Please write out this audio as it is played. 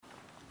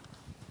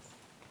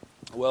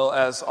Well,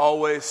 as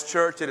always,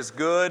 church, it is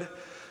good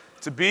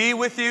to be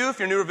with you. If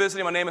you're new or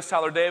visiting, my name is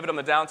Tyler David. I'm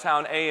the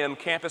downtown AM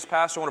campus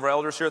pastor, one of our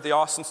elders here at the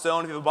Austin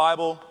Stone. If you have a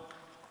Bible,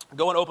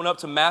 go and open up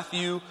to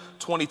Matthew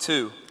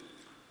 22.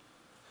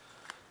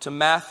 To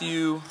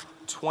Matthew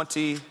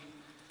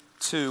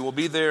 22. We'll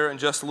be there in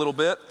just a little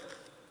bit.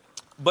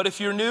 But if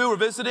you're new or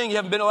visiting, you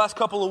haven't been the last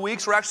couple of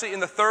weeks, we're actually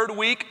in the third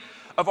week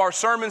of our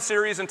sermon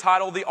series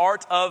entitled The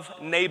Art of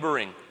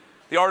Neighboring.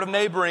 The Art of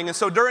Neighboring. And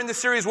so during this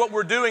series, what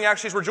we're doing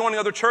actually is we're joining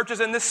other churches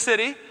in this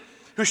city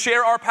who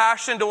share our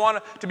passion to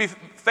want to be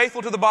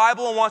faithful to the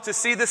Bible and want to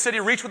see this city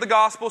reach with the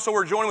gospel. So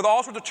we're joining with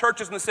all sorts of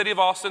churches in the city of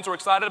Austin, so we're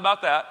excited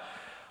about that.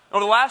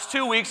 Over the last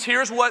 2 weeks,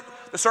 here's what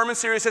the sermon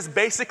series has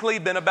basically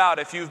been about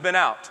if you've been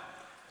out.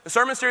 The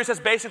sermon series has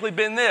basically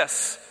been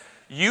this: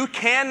 you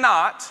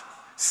cannot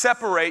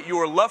separate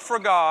your love for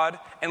God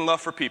and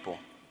love for people.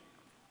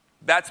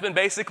 That's been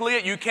basically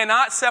it. You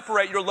cannot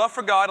separate your love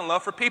for God and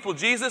love for people.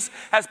 Jesus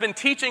has been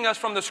teaching us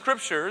from the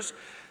scriptures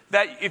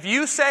that if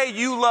you say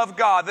you love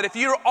God, that if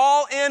you're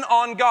all in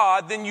on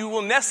God, then you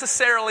will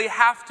necessarily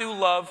have to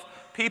love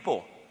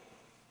people.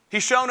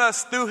 He's shown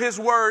us through His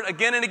Word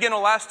again and again in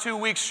the last 2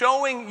 weeks,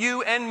 showing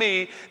you and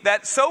me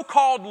that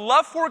so-called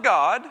love for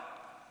God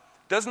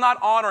does not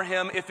honor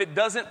Him if it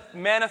doesn't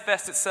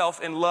manifest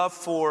itself in love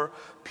for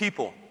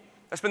people.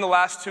 That's been the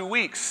last 2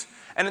 weeks.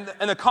 And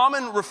the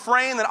common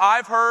refrain that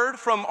I've heard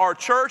from our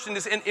church and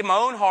just in my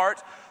own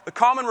heart, the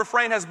common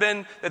refrain has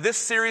been that this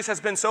series has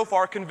been so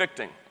far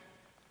convicting.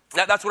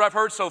 That's what I've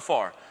heard so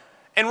far.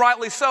 And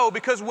rightly so,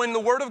 because when the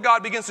Word of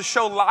God begins to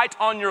show light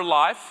on your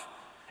life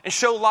and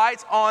show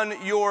light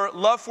on your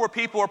love for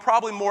people, or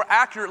probably more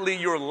accurately,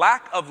 your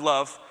lack of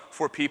love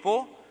for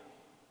people,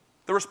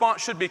 the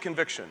response should be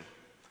conviction.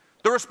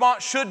 The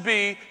response should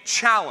be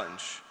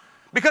challenge.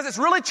 Because it's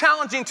really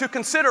challenging to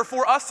consider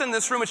for us in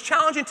this room, it's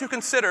challenging to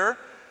consider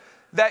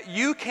that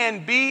you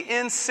can be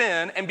in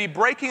sin and be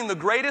breaking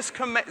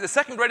the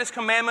second greatest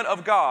commandment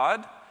of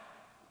God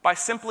by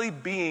simply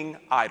being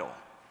idle.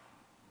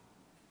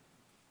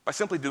 By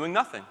simply doing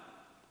nothing.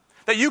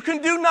 That you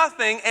can do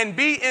nothing and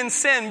be in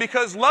sin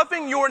because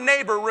loving your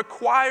neighbor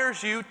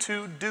requires you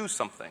to do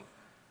something.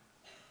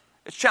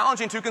 It's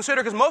challenging to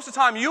consider because most of the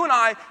time you and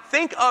I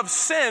think of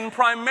sin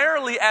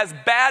primarily as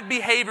bad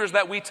behaviors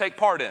that we take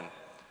part in.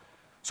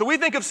 So we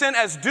think of sin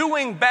as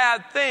doing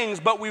bad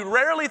things, but we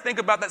rarely think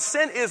about that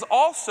sin is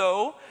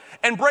also,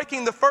 and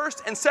breaking the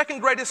first and second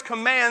greatest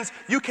commands,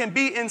 you can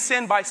be in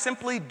sin by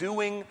simply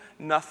doing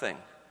nothing.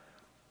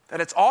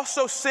 That it's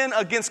also sin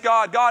against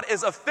God. God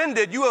is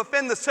offended. You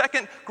offend the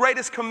second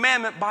greatest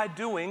commandment by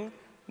doing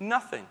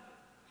nothing.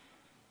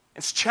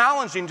 It's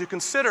challenging to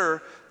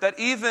consider that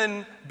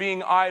even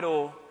being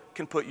idle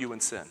can put you in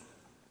sin.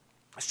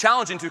 It's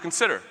challenging to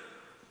consider.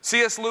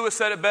 C.S. Lewis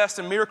said it best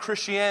in Mere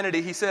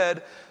Christianity. He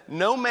said,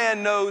 "No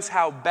man knows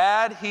how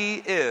bad he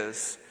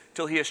is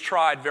till he has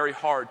tried very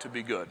hard to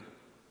be good."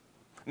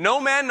 No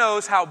man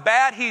knows how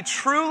bad he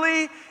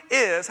truly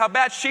is, how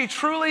bad she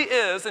truly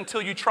is,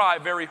 until you try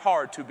very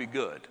hard to be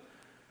good.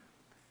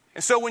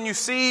 And so when you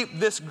see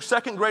this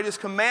second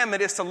greatest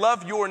commandment is to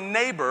love your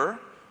neighbor,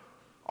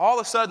 all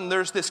of a sudden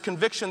there's this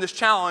conviction, this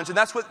challenge, and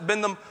that's what's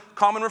been the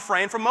common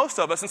refrain for most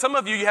of us. And some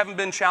of you haven't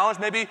been challenged.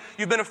 Maybe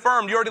you've been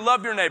affirmed. You already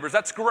love your neighbors.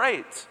 That's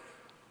great.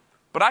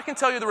 But I can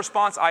tell you the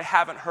response I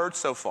haven't heard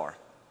so far.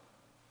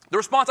 The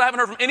response I haven't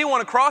heard from anyone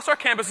across our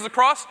campuses,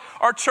 across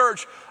our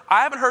church,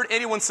 I haven't heard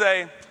anyone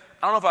say, "I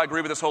don't know if I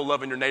agree with this whole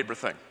loving your neighbor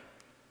thing."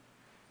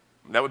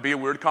 That would be a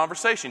weird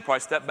conversation. You'd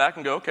probably step back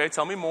and go, "Okay,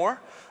 tell me more.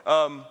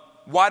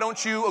 Why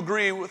don't you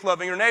agree with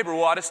loving your neighbor?"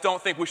 "Well, I just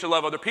don't think we should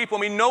love other people."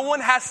 I mean, no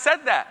one has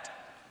said that.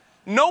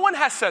 No one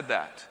has said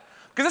that.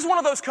 Because it's one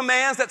of those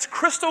commands that's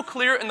crystal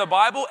clear in the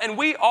Bible, and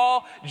we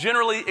all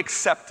generally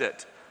accept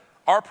it.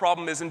 Our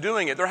problem is in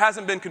doing it. There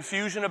hasn't been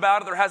confusion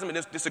about it. There hasn't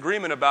been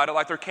disagreement about it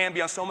like there can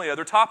be on so many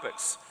other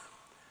topics.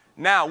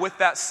 Now, with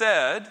that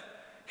said,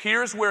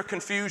 here's where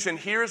confusion,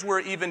 here's where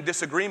even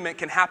disagreement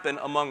can happen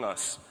among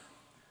us.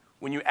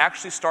 When you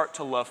actually start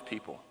to love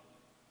people.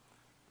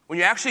 When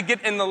you actually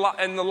get in the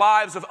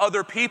lives of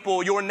other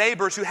people, your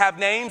neighbors who have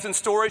names and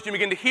stories, you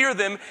begin to hear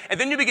them, and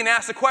then you begin to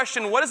ask the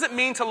question, what does it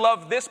mean to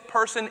love this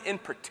person in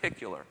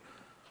particular?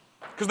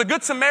 Because the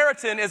Good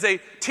Samaritan is a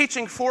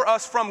teaching for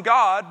us from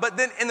God, but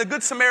then in the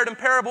Good Samaritan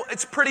parable,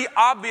 it's pretty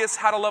obvious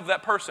how to love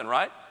that person,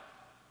 right?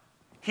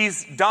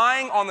 He's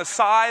dying on the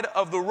side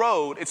of the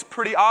road. It's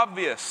pretty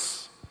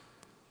obvious.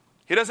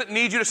 He doesn't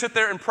need you to sit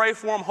there and pray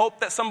for him,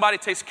 hope that somebody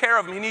takes care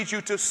of him. He needs you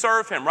to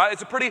serve him, right?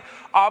 It's a pretty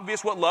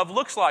obvious what love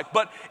looks like.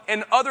 But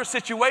in other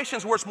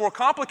situations where it's more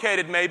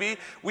complicated maybe,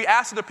 we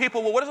ask other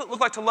people, well, what does it look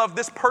like to love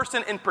this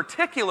person in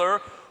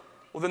particular?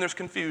 Well, then there's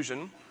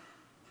confusion.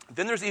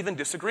 Then there's even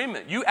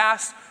disagreement. You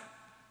ask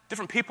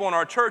different people in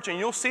our church and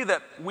you'll see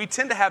that we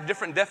tend to have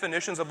different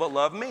definitions of what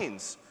love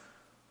means.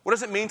 What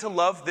does it mean to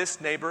love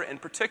this neighbor in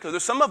particular?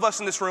 There's some of us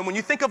in this room, when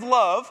you think of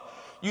love,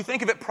 you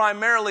think of it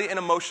primarily in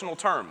emotional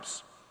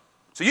terms.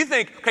 So you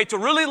think, okay, to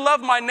really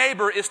love my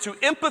neighbor is to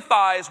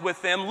empathize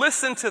with them,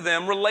 listen to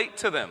them, relate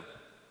to them.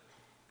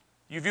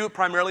 You view it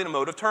primarily in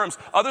emotive terms.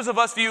 Others of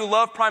us view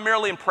love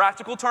primarily in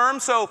practical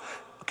terms. So,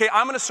 okay,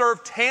 I'm going to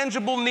serve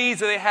tangible needs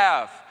that they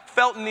have,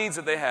 felt needs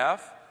that they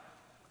have.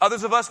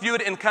 Others of us view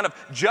it in kind of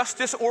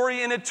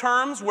justice-oriented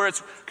terms where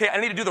it's, okay, I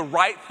need to do the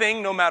right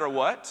thing no matter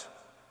what.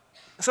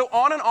 So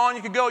on and on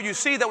you could go. You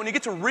see that when you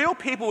get to real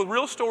people with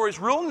real stories,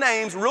 real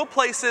names, real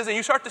places, and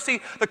you start to see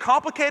the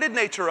complicated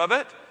nature of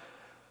it,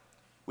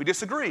 we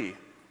disagree.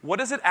 What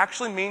does it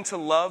actually mean to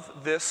love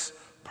this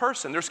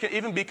person? There's can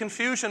even be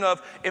confusion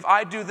of, if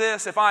I do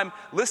this, if I'm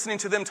listening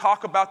to them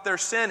talk about their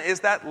sin, is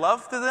that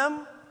love to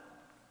them?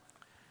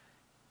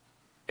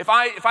 If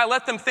I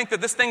let them think that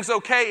this thing's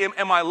okay,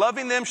 am I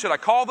loving them? Should I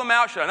call them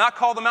out? Should I not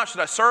call them out?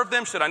 Should I serve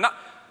them? Should I not?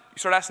 You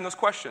start asking those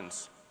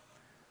questions.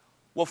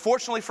 Well,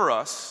 fortunately for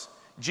us,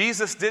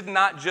 Jesus did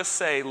not just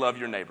say, love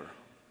your neighbor.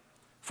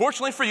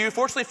 Fortunately for you,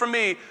 fortunately for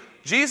me,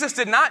 Jesus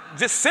did not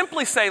just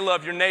simply say,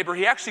 love your neighbor.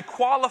 He actually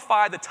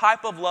qualified the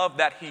type of love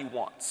that he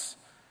wants.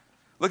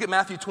 Look at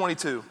Matthew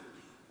 22.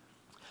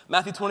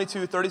 Matthew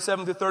 22,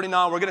 37 through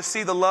 39. We're going to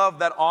see the love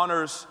that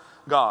honors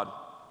God.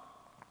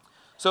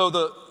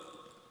 So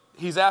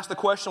he's asked the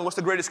question, what's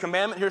the greatest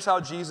commandment? Here's how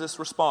Jesus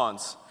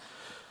responds.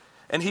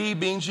 And he,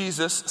 being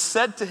Jesus,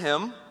 said to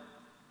him,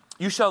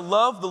 you shall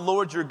love the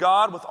Lord your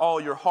God with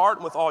all your heart,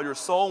 and with all your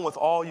soul, and with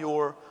all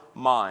your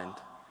mind.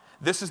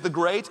 This is the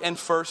great and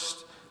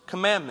first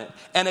commandment.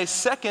 And a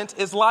second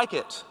is like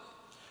it.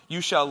 You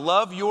shall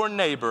love your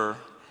neighbor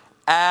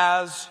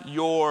as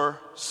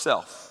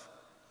yourself.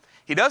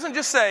 He doesn't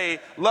just say,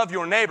 love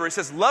your neighbor. He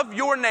says, love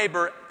your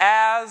neighbor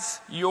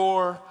as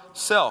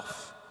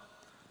yourself.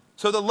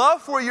 So the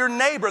love for your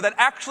neighbor that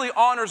actually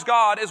honors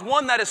God is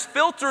one that is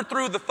filtered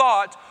through the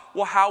thought,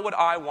 well, how would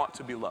I want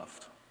to be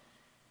loved?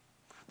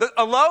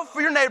 A love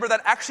for your neighbor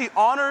that actually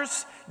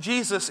honors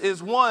Jesus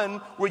is one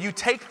where you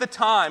take the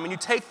time and you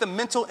take the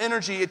mental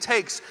energy it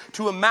takes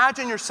to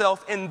imagine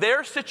yourself in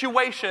their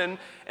situation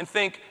and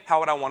think,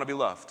 how would I want to be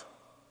loved?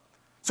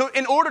 So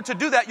in order to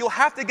do that, you'll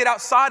have to get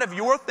outside of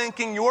your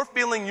thinking, your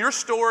feeling, your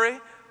story,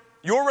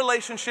 your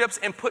relationships,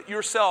 and put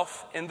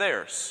yourself in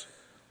theirs.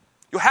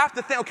 You'll have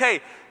to think, okay,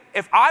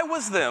 if I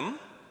was them,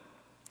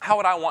 how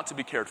would I want to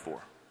be cared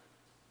for?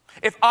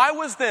 If I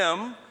was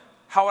them,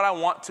 how would I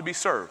want to be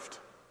served?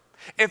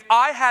 If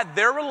I had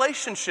their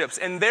relationships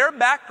and their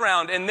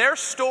background and their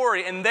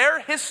story and their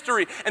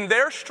history and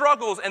their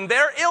struggles and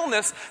their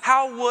illness,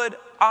 how would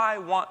I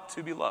want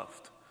to be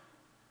loved?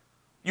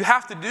 You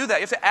have to do that.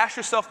 You have to ask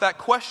yourself that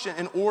question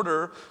in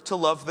order to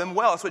love them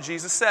well. That's what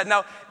Jesus said.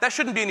 Now, that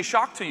shouldn't be any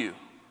shock to you.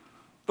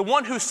 The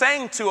one who's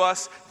saying to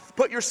us,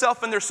 put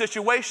yourself in their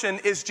situation,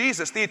 is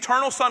Jesus, the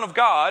eternal Son of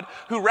God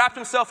who wrapped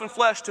himself in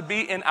flesh to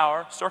be in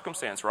our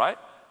circumstance, right?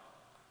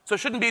 So it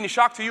shouldn't be any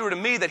shock to you or to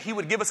me that he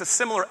would give us a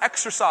similar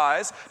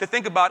exercise to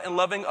think about in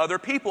loving other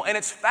people. And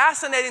it's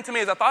fascinating to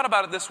me, as I thought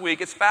about it this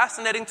week, it's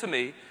fascinating to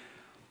me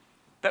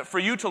that for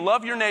you to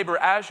love your neighbor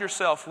as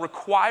yourself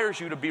requires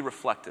you to be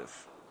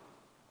reflective.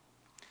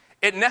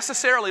 It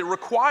necessarily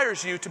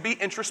requires you to be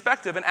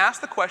introspective and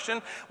ask the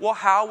question, well,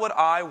 how would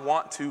I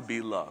want to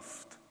be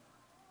loved?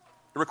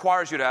 It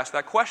requires you to ask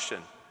that question.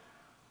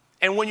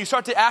 And when you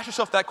start to ask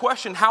yourself that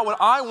question, how would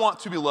I want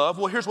to be loved?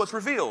 Well, here's what's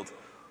revealed.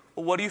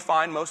 Well, what do you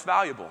find most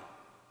valuable?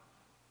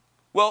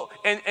 Well,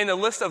 in a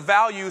list of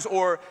values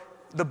or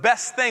the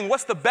best thing,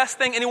 what's the best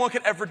thing anyone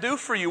could ever do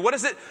for you? What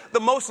is it, the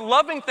most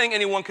loving thing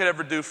anyone could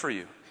ever do for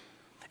you?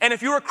 And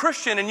if you're a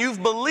Christian and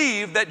you've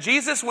believed that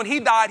Jesus, when he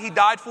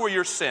died for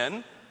your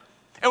sin,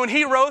 and when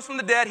he rose from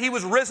the dead, he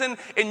was risen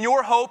in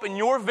your hope and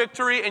your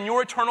victory and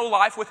your eternal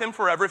life with him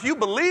forever. If you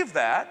believe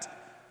that,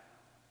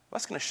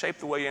 that's going to shape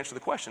the way you answer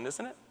the question,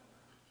 isn't it?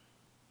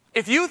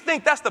 If you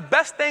think that's the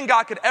best thing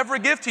God could ever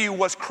give to you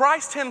was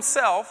Christ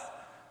himself,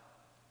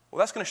 well,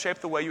 that's going to shape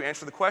the way you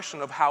answer the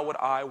question of how would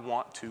I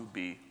want to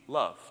be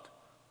loved.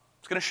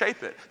 It's going to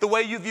shape it. The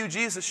way you view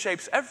Jesus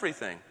shapes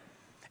everything.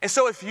 And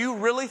so if you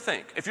really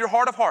think, if your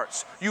heart of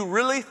hearts, you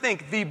really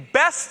think the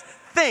best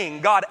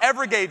thing God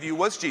ever gave you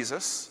was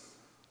Jesus,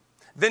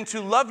 then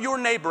to love your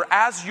neighbor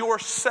as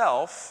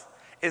yourself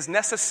is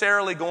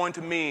necessarily going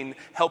to mean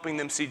helping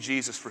them see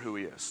Jesus for who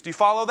he is. Do you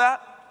follow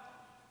that?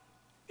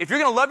 If you're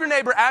going to love your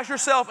neighbor as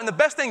yourself and the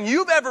best thing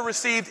you've ever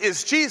received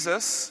is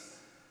Jesus,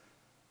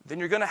 then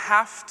you're going to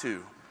have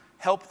to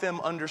help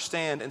them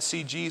understand and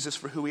see Jesus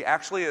for who he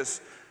actually is.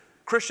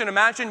 Christian,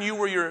 imagine you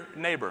were your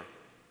neighbor.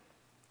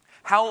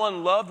 How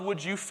unloved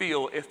would you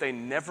feel if they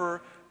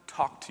never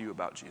talked to you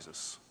about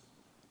Jesus?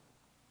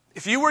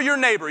 If you were your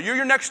neighbor, you're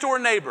your next door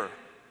neighbor,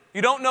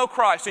 you don't know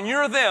Christ, and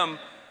you're them,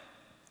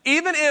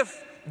 even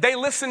if they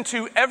listened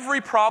to every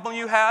problem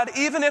you had,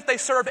 even if they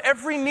served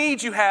every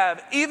need you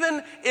have,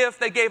 even if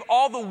they gave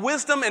all the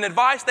wisdom and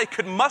advice they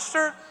could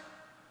muster,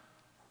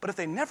 but if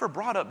they never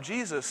brought up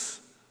Jesus,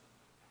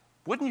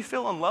 wouldn't you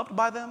feel unloved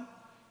by them?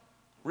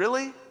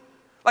 Really?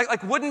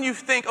 Like wouldn't you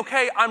think,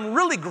 okay, I'm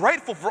really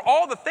grateful for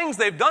all the things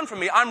they've done for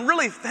me. I'm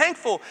really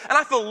thankful and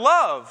I feel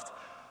loved.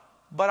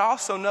 But I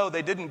also know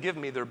they didn't give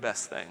me their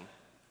best thing.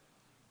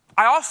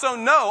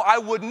 I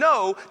would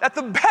know that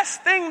the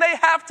best thing they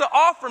have to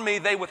offer me,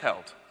 they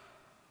withheld.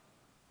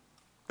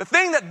 The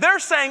thing that they're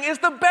saying is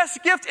the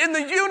best gift in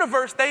the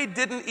universe, they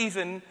didn't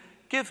even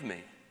give me.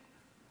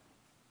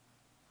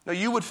 Now,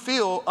 you would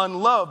feel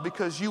unloved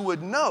because you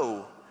would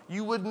know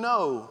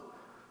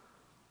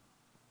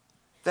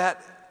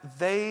that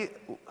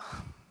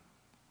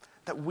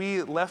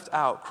we left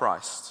out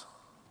Christ.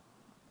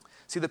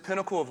 See, the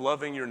pinnacle of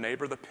loving your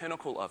neighbor, the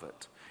pinnacle of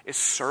it, is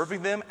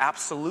serving them,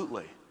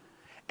 absolutely,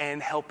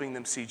 and helping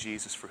them see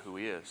Jesus for who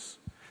he is.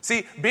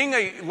 See,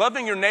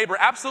 loving your neighbor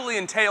absolutely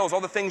entails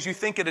all the things you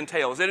think it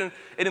entails. It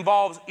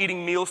involves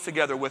eating meals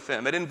together with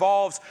them. It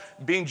involves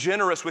being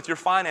generous with your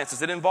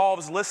finances. It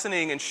involves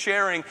listening and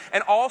sharing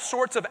and all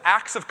sorts of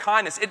acts of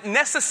kindness. It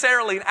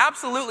necessarily and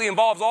absolutely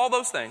involves all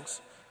those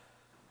things.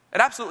 It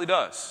absolutely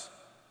does.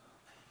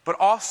 But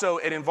also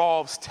it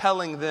involves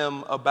telling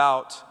them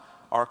about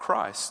our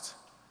Christ.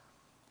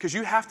 Because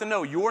you have to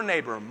know your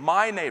neighbor,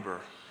 my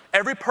neighbor,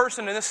 every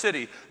person in the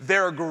city,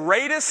 their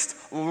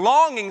greatest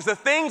longings, the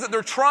things that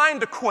they're trying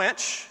to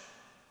quench,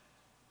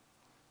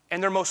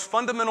 and their most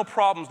fundamental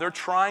problems they're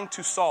trying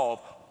to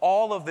solve,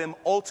 all of them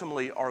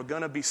ultimately are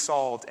going to be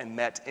solved and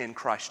met in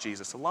Christ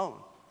Jesus alone.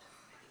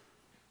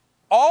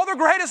 All their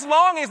greatest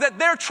longings that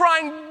they're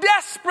trying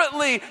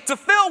desperately to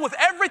fill with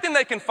everything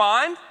they can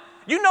find,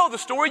 you know the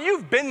story,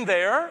 you've been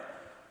there,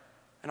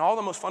 and all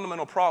the most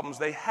fundamental problems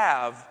they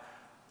have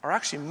are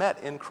actually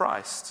met in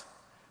Christ.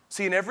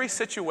 See, in every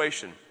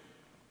situation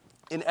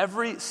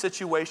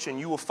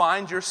you will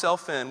find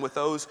yourself in with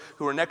those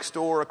who are next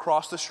door,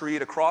 across the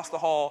street, across the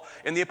hall,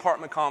 in the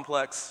apartment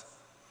complex.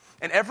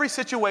 In every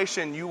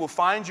situation you will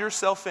find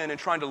yourself in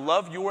trying to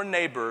love your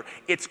neighbor,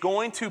 it's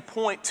going to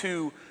point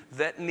to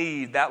that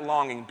need, that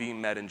longing being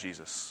met in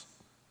Jesus.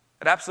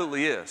 It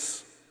absolutely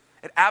is.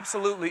 It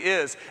absolutely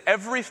is.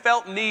 Every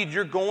felt need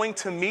you're going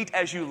to meet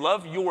as you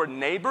love your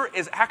neighbor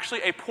is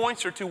actually a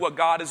pointer to what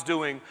God is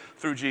doing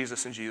through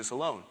Jesus and Jesus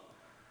alone.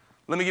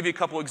 Let me give you a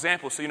couple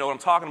examples so you know what I'm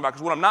talking about.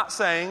 Because what I'm not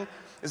saying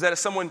is that if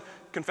someone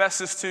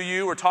confesses to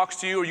you or talks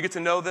to you or you get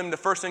to know them, the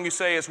first thing you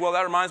say is, well,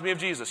 that reminds me of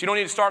Jesus. You don't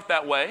need to start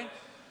that way.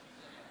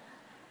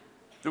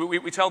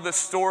 We tell this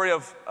story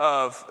of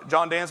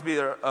John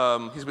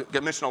Dansby. He's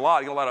get mentioned a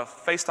lot. He got a lot of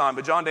FaceTime.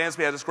 But John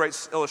Dansby has this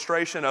great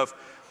illustration of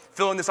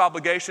feeling this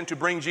obligation to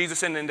bring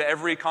Jesus into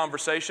every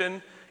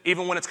conversation,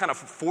 even when it's kind of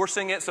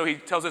forcing it. So he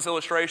tells this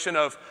illustration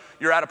of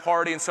you're at a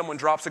party and someone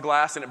drops a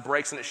glass and it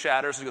breaks and it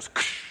shatters. And he goes,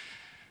 ksh.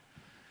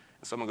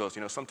 And someone goes,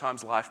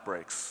 sometimes life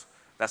breaks.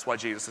 That's why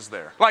Jesus is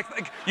there.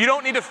 Like you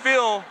don't need to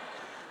feel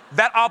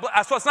that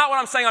so it's not what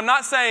I'm saying. I'm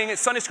not saying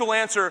it's Sunday school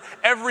answer,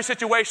 every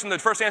situation, the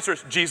first answer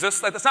is Jesus.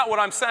 That's not what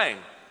I'm saying.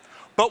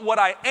 But what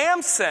I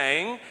am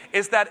saying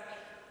is that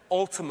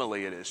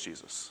ultimately it is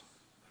Jesus.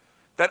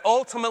 That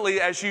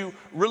ultimately, as you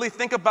really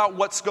think about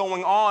what's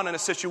going on in a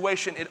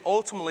situation, it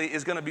ultimately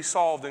is going to be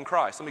solved in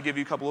Christ. Let me give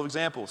you a couple of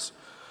examples.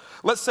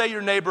 Let's say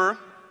your neighbor,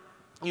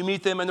 you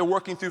meet them and they're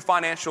working through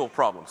financial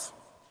problems.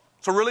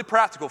 So really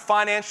practical,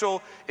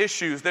 financial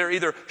issues. They're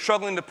either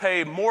struggling to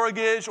pay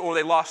mortgage, or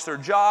they lost their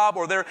job,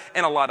 or they're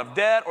in a lot of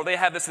debt, or they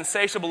have this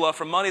insatiable love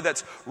for money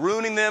that's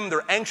ruining them.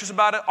 They're anxious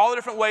about it. All the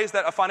different ways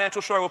that a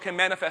financial struggle can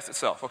manifest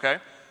itself, okay?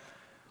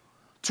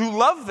 To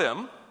love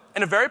them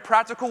in a very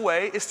practical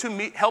way is to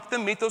help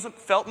them meet those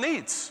felt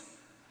needs.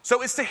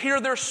 So it's to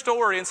hear their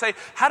story and say,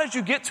 how did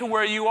you get to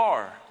where you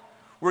are?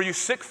 Were you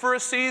sick for a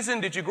season?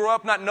 Did you grow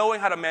up not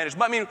knowing how to manage?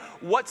 But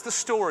what's the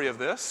story of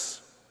this?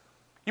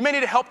 You may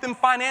need to help them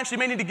financially. You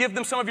may need to give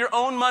them some of your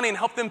own money and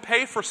help them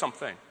pay for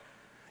something.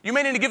 You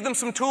may need to give them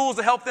some tools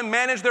to help them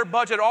manage their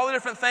budget, all the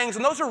different things.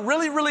 And those are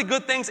really, really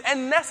good things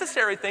and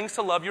necessary things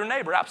to love your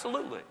neighbor,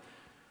 absolutely.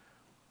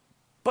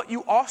 But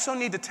you also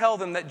need to tell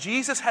them that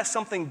Jesus has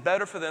something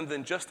better for them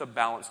than just a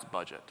balanced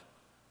budget.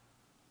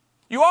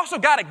 You also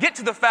got to get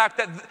to the fact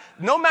that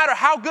no matter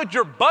how good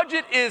your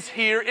budget is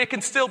here, it can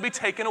still be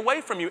taken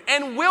away from you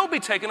and will be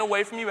taken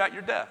away from you at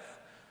your death.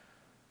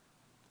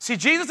 See,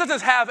 Jesus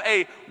doesn't have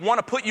a want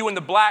to put you in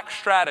the black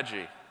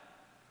strategy.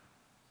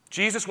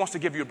 Jesus wants to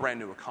give you a brand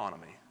new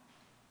economy.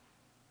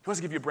 He wants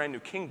to give you a brand new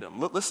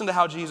kingdom. Listen to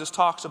how Jesus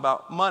talks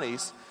about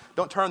monies.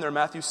 Don't turn there,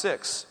 Matthew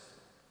 6.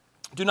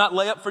 Do not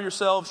lay up for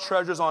yourselves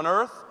treasures on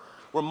earth,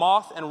 where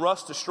moth and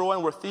rust destroy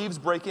and where thieves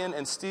break in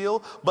and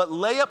steal, but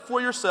lay up for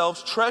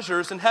yourselves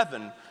treasures in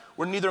heaven,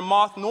 where neither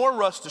moth nor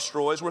rust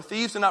destroys, where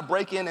thieves do not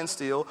break in and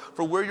steal,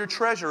 for where your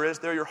treasure is,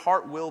 there your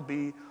heart will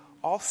be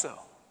also.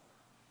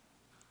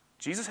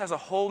 Jesus has a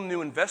whole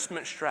new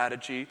investment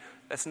strategy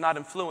that's not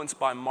influenced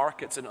by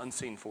markets and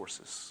unseen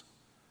forces.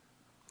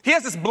 He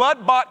has this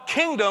blood-bought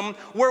kingdom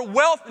where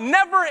wealth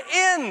never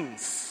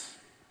ends.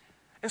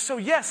 And so,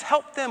 yes,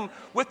 help them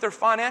with their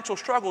financial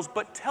struggles,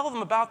 but tell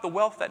them about the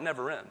wealth that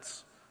never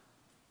ends.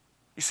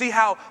 You see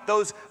how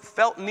those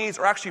felt needs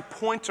are actually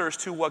pointers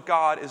to what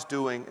God is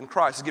doing in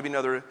Christ. I'll give you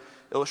another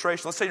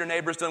illustration. Let's say your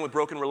neighbor's dealing with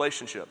broken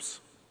relationships.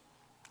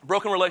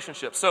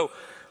 So,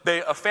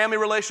 a family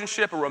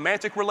relationship or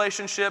romantic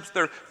relationships,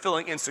 they're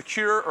feeling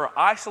insecure or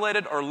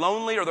isolated or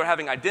lonely, or they're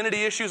having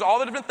identity issues, all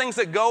the different things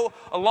that go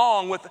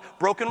along with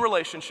broken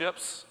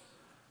relationships.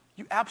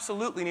 You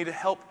absolutely need to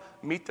help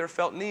meet their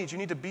felt needs. You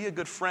need to be a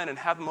good friend and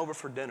have them over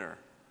for dinner.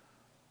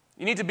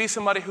 You need to be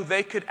somebody who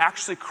they could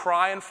actually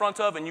cry in front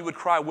of and you would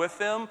cry with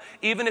them,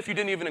 even if you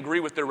didn't even agree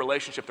with their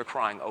relationship they're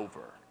crying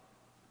over.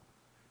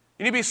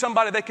 You need to be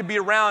somebody they could be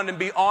around and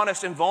be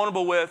honest and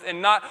vulnerable with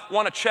and not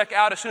want to check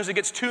out as soon as it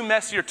gets too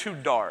messy or too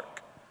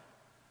dark.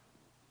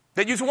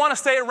 That you just want to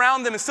stay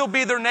around them and still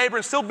be their neighbor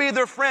and still be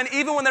their friend,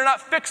 even when they're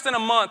not fixed in a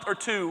month or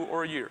 2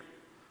 or a year.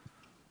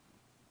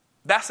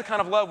 That's the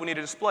kind of love we need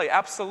to display,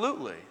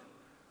 absolutely.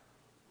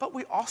 But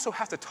we also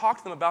have to talk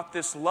to them about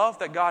this love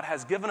that God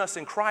has given us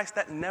in Christ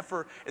that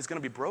never is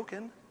going to be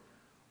broken.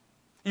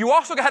 You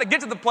also got to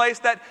get to the place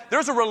that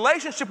there's a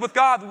relationship with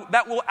God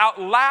that will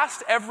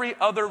outlast every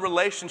other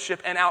relationship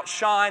and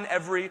outshine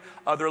every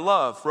other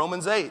love.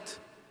 Romans 8.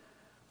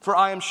 For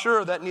I am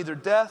sure that neither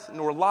death,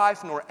 nor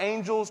life, nor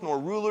angels, nor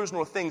rulers,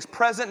 nor things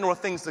present, nor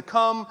things to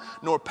come,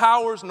 nor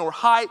powers, nor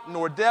height,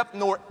 nor depth,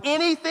 nor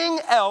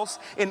anything else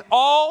in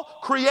all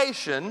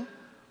creation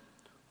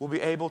will be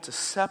able to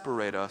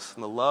separate us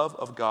from the love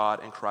of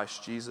God in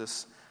Christ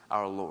Jesus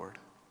our Lord.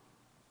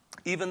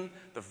 Even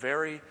the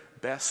very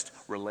best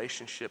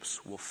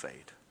relationships will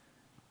fade.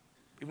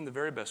 Even the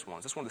very best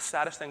ones. That's one of the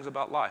saddest things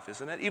about life,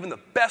 isn't it? Even the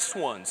best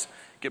ones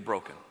get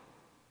broken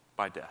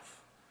by death.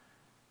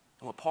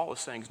 And what Paul is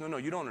saying is, no,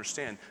 you don't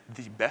understand.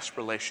 The best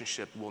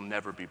relationship will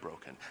never be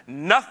broken.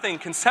 Nothing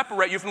can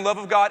separate you from the love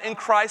of God in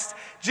Christ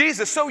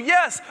Jesus. So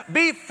yes,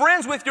 be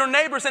friends with your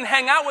neighbors and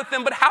hang out with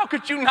them, but how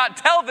could you not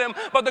tell them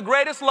about the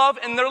greatest love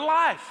in their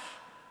life?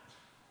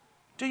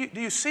 Do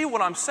you see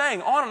what I'm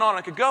saying? On and on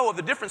I could go of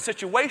the different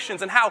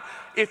situations and how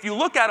if you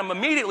look at them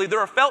immediately, there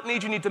are felt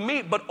needs you need to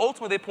meet, but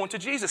ultimately they point to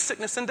Jesus,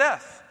 sickness and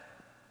death.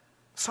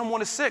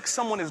 Someone is sick,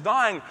 someone is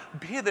dying,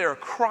 be there,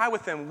 cry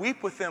with them,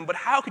 weep with them, but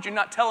how could you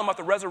not tell them about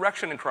the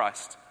resurrection in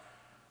Christ?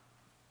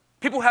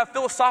 People have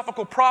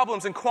philosophical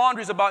problems and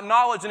quandaries about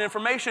knowledge and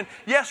information.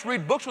 Yes,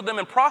 read books with them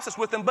and process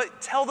with them,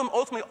 but tell them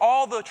ultimately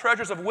all the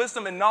treasures of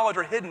wisdom and knowledge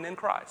are hidden in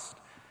Christ.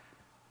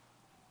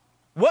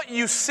 What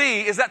you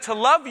see is that to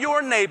love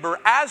your neighbor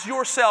as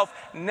yourself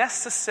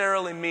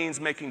necessarily means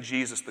making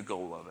Jesus the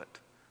goal of it.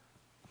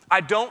 I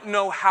don't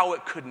know how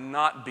it could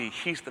not be.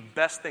 He's the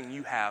best thing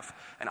you have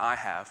and I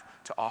have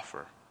to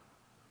offer.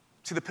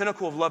 See, the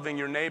pinnacle of loving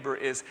your neighbor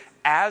is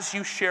as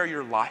you share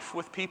your life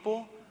with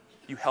people,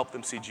 you help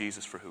them see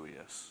Jesus for who he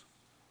is.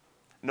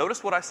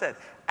 Notice what I said,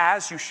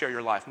 as you share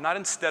your life, not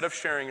instead of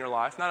sharing your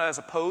life, not as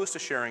opposed to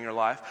sharing your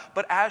life,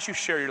 but as you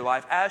share your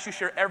life, as you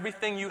share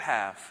everything you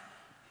have,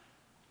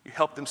 you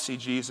help them see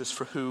Jesus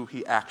for who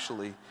he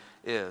actually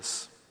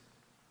is.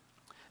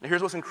 Now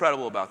here's what's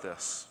incredible about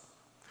this.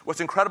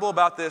 What's incredible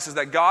about this is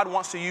that God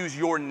wants to use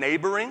your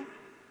neighboring,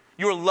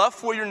 your love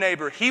for your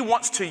neighbor. He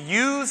wants to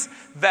use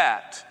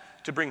that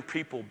to bring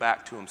people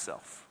back to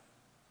himself.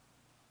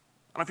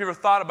 I don't know if you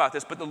ever thought about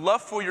this, but the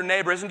love for your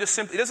neighbor it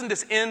doesn't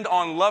just end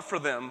on love for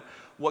them.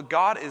 What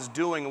God is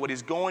doing and what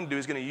he's going to do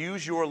is going to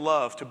use your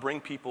love to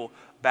bring people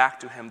back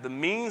to him. The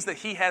means that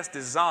he has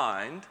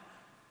designed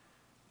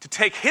to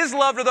take his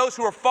love to those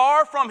who are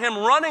far from him,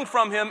 running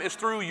from him, is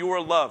through your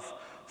love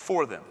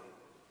for them.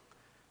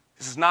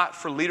 This is not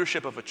for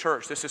leadership of a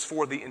church. This is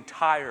for the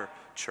entire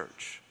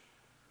church.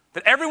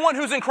 That everyone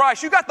who's in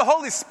Christ, you got the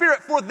Holy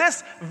Spirit for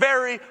this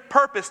very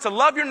purpose, to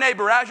love your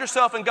neighbor as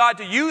yourself, and God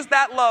to use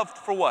that love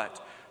for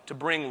what? To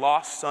bring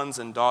lost sons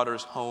and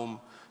daughters home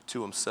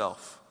to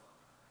himself.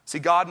 See,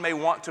 God may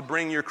want to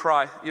bring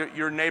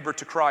your neighbor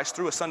to Christ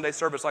through a Sunday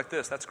service like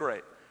this. That's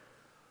great.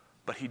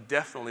 But he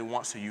definitely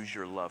wants to use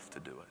your love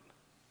to do it.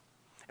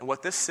 And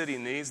what this city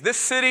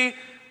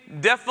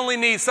definitely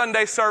needs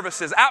Sunday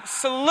services.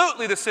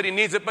 Absolutely the city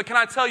needs it. But can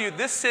I tell you,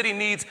 this city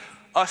needs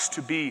us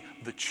to be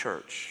the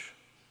church.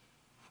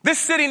 This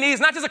city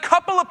needs not just a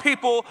couple of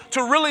people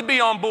to really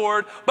be on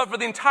board, but for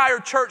the entire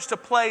church to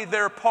play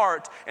their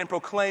part in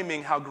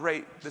proclaiming how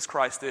great this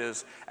Christ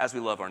is as we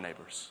love our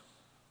neighbors.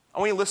 I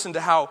want you to listen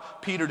to how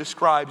Peter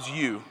describes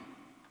you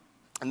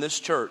in this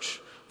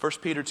church.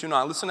 1 Peter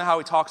 2:9. Listen to how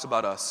he talks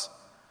about us.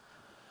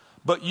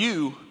 But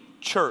you,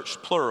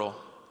 church, plural,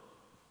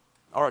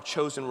 are a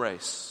chosen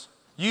race.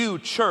 You,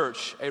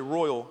 church, a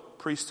royal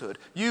priesthood.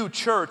 You,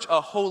 church,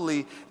 a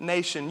holy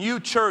nation.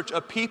 You, church,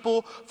 a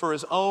people for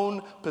his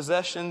own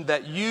possession,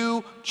 that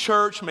you,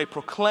 church, may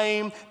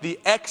proclaim the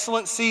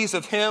excellencies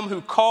of him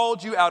who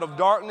called you out of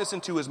darkness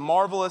into his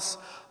marvelous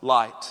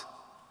light.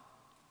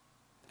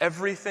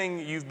 Everything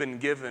you've been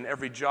given,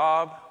 every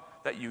job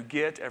that you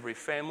get, every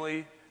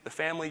family, the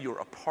family you're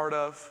a part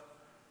of,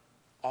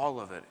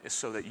 all of it is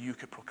so that you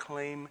could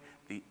proclaim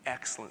the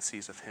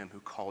excellencies of him who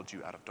called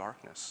you out of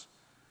darkness.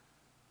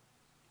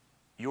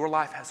 Your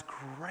life has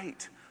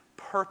great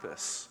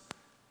purpose.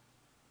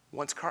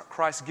 Once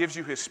Christ gives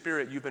you his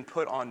Spirit, you've been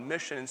put on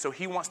mission. And so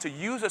he wants to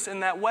use us in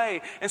that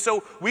way. And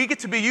so we get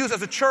to be used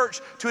as a church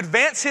to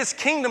advance his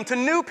kingdom to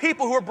new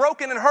people who are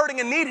broken and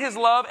hurting and need his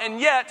love. And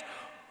yet,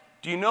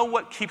 do you know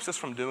what keeps us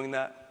from doing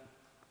that?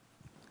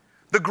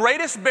 The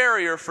greatest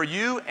barrier for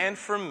you and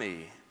for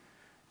me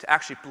to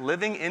actually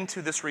living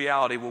into this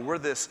reality where we're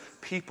this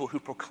people who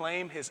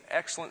proclaim his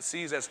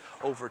excellencies as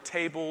over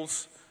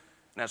tables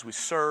and as we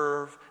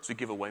serve, as we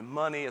give away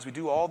money, as we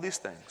do all these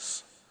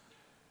things.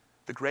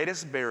 The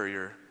greatest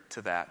barrier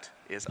to that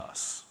is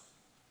us.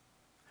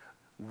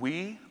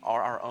 We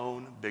are our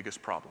own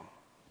biggest problem.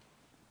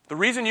 The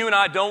reason you and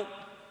I don't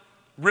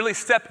really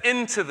step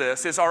into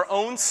this is our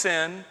own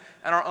sin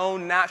and our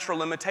own natural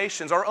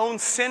limitations. Our own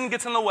sin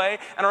gets in the way,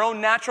 and our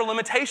own natural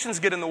limitations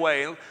get in the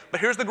way. But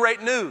here's the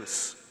great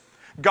news.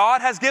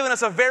 God has given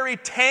us a very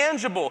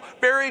tangible,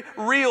 very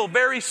real,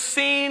 very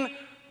seen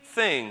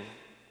thing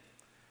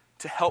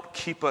to help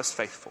keep us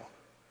faithful.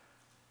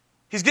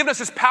 He's given us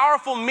this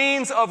powerful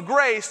means of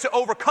grace to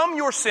overcome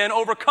your sin,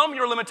 overcome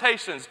your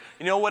limitations.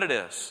 You know what it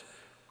is?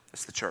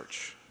 It's the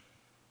church.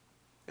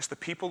 It's the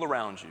people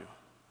around you.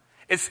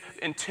 It's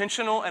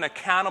intentional and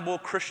accountable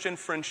Christian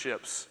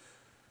friendships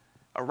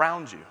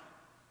around you.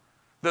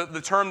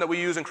 The term that we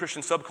use in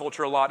Christian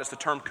subculture a lot is the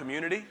term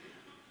community.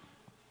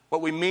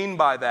 What we mean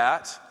by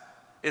that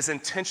is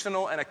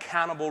intentional and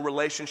accountable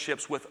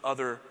relationships with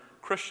other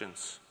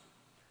Christians.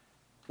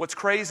 What's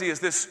crazy is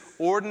this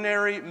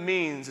ordinary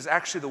means is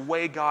actually the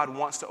way God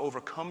wants to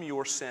overcome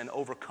your sin,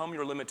 overcome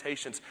your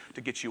limitations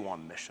to get you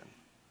on mission.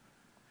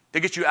 To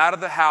get you out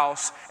of the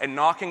house and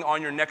knocking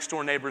on your next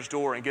door neighbor's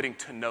door and getting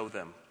to know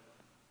them.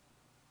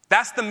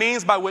 That's the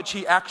means by which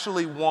he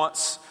actually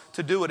wants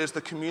to do it, is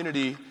the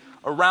community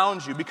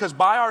around you. Because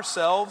by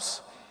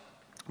ourselves,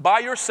 by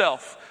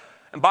yourself,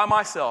 and by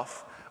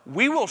myself,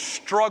 we will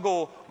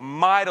struggle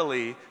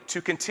mightily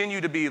to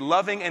continue to be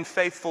loving and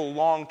faithful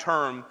long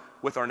term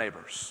with our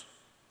neighbors.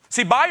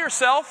 See, by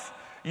yourself,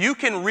 you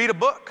can read a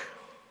book.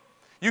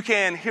 You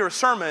can hear a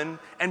sermon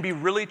and be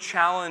really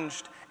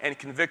challenged and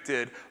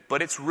convicted,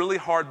 but it's really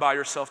hard by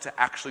yourself to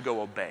actually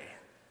go obey.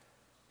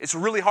 It's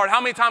really hard.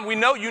 How many times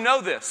you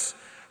know this?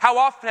 How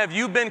often have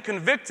you been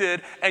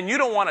convicted and you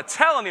don't want to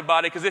tell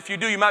anybody because if you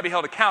do, you might be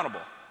held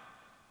accountable?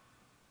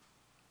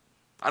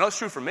 I know it's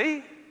true for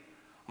me.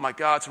 I'm like,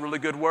 God, it's a really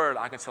good word.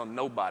 I can tell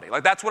nobody.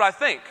 Like, that's what I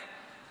think.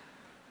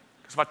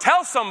 Because if I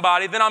tell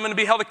somebody, then I'm going to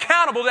be held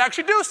accountable to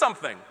actually do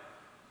something.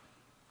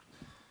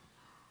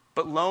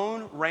 But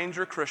Lone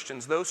Ranger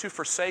Christians, those who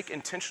forsake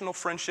intentional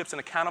friendships and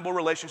accountable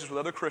relationships with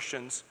other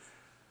Christians,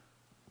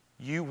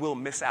 you will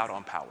miss out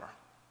on power.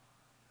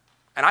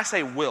 And I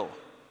say will,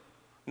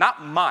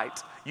 not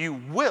might. You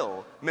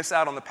will miss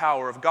out on the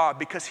power of God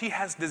because he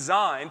has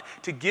designed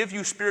to give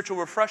you spiritual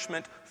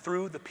refreshment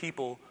through the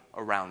people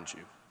around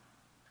you.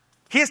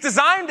 He has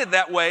designed it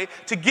that way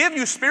to give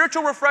you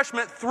spiritual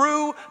refreshment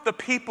through the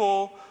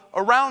people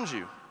around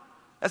you.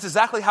 That's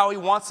exactly how he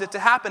wants it to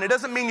happen. It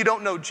doesn't mean you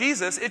don't know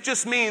Jesus. It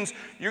just means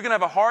you're going to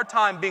have a hard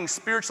time being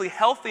spiritually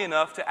healthy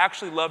enough to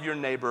actually love your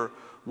neighbor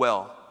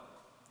well.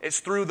 It's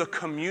through the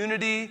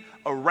community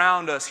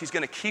around us. He's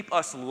going to keep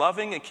us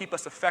loving and keep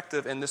us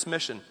effective in this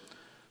mission.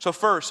 So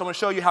first, I'm going to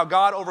show you how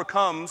God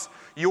overcomes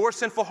your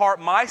sinful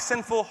heart, my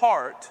sinful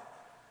heart,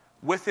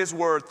 with his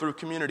word through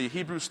community.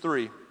 Hebrews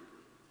 3.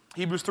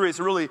 Hebrews 3 is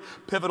a really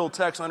pivotal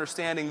text in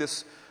understanding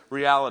this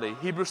reality.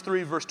 Hebrews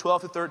 3, verse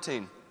 12 to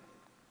 13. It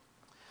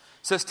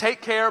says,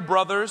 "Take care,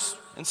 brothers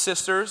and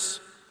sisters,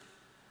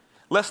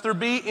 lest there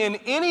be in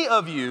any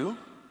of you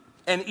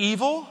an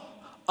evil,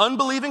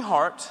 unbelieving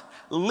heart,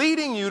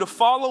 leading you to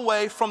fall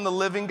away from the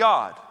living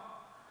God.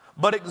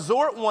 But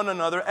exhort one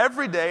another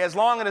every day, as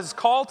long as it is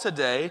called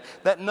today,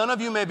 that none of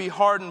you may be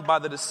hardened by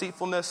the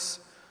deceitfulness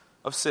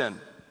of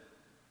sin."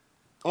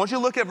 I want you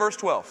to look at verse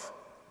 12.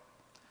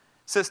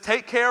 It says,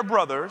 "Take care,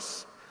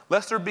 brothers,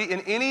 lest there be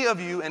in any of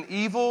you an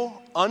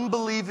evil,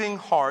 unbelieving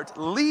heart,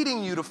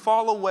 leading you to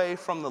fall away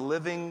from the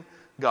living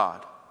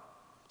God."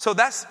 So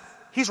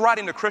he's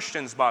writing to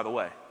Christians, by the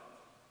way.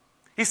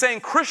 He's saying,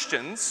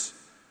 Christians,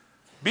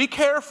 be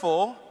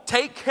careful,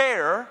 take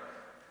care,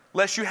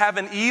 lest you have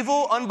an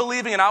evil,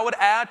 unbelieving, and I would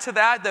add to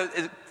that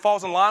it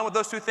falls in line with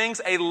those two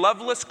things, a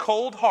loveless,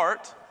 cold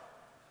heart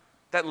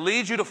that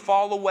leads you to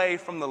fall away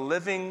from the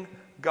living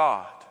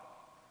God.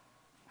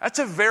 That's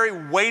a very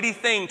weighty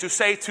thing to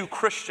say to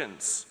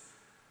Christians.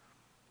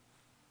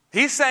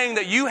 He's saying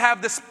that you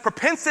have this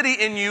propensity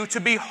in you to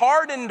be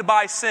hardened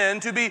by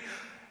sin,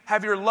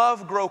 have your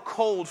love grow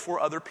cold for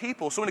other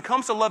people. So when it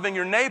comes to loving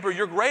your neighbor,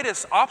 your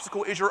greatest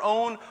obstacle is your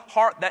own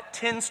heart that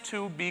tends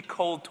to be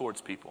cold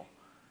towards people.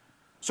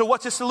 So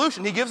what's his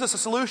solution? He gives us a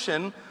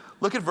solution.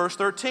 Look at verse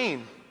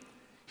 13.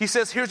 He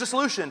says, here's the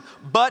solution.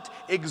 "But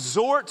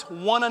exhort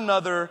one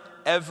another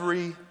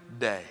every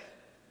day."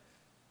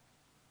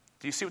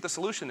 Do you see what the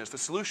solution is? The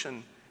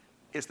solution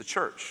is the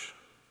church.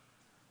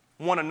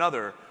 One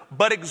another.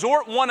 But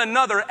exhort one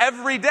another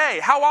every day.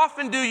 How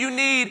often do you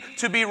need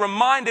to be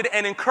reminded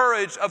and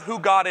encouraged of who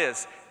God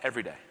is?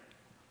 Every day.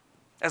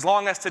 As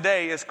long as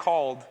today is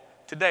called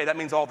today. That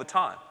means all the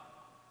time.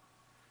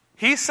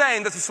 He's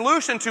saying that the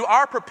solution to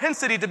our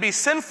propensity to be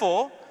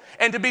sinful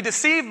and to be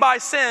deceived by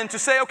sin, to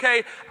say,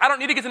 okay, I don't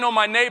need to get to know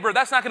my neighbor.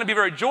 That's not going to be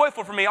very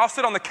joyful for me. I'll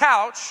sit on the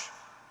couch.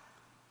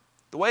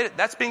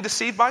 That's being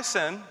deceived by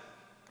sin.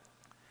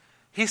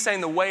 He's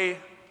saying the way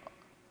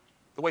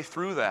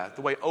through that,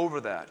 the way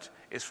over that,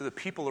 is for the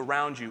people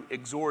around you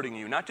exhorting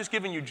you, not just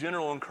giving you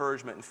general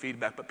encouragement and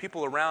feedback, but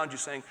people around you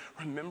saying,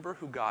 remember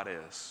who God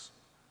is.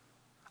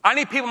 I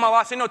need people in my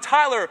life saying, no,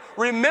 Tyler,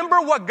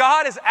 remember what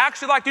God is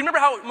actually like. Do you remember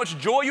how much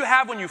joy you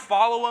have when you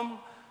follow him?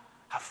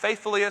 How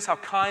faithful he is, how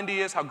kind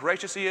he is, how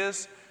gracious he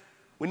is?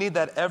 We need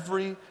that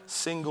every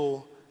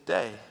single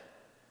day.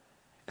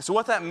 And so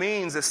what that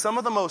means is some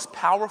of the most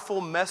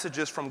powerful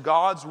messages from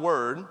God's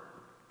word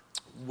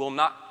will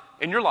not,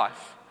 in your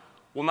life,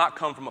 will not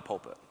come from a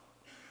pulpit.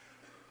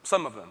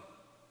 Some of them.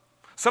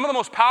 Some of the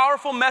most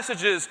powerful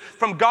messages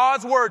from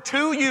God's word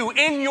to you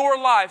in your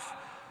life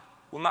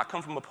will not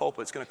come from a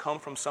pulpit. It's going to come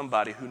from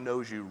somebody who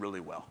knows you really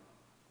well.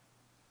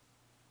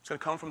 It's going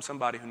to come from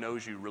somebody who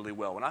knows you really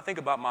well. When I think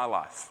about my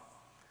life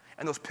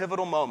and those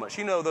pivotal moments,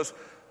 you know, those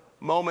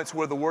moments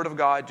where the word of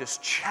God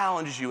just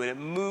challenges you and it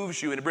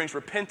moves you and it brings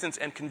repentance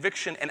and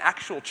conviction and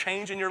actual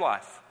change in your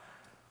life.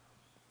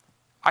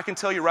 I can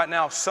tell you right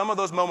now, some of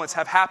those moments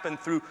have happened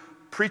through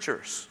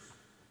preachers.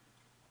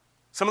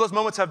 Some of those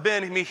moments have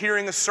been me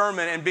hearing a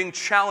sermon and being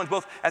challenged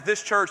both at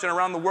this church and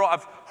around the world.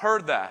 I've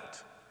heard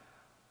that.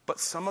 But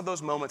some of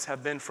those moments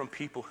have been from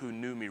people who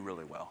knew me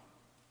really well.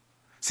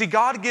 See,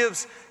 God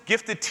gives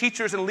gifted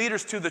teachers and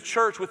leaders to the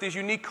church with these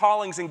unique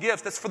callings and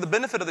gifts. That's for the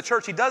benefit of the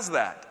church. He does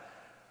that.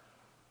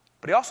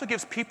 But he also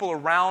gives people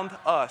around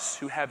us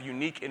who have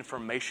unique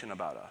information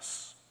about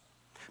us.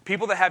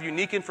 People that have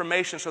unique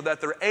information so that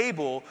they're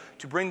able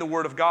to bring the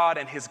word of God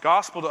and his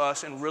gospel to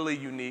us in really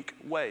unique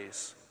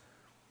ways.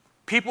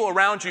 People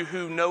around you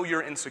who know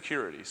your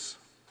insecurities.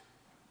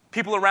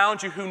 People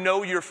around you who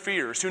know your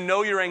fears, who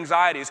know your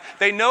anxieties.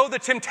 They know the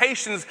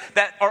temptations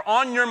that are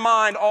on your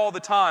mind all the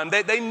time.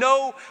 They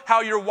know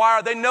how you're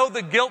wired. They know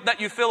the guilt that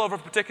you feel over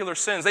particular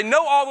sins. They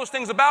know all those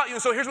things about you,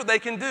 and so here's what they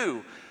can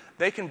do.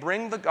 They can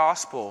bring the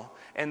gospel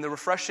and the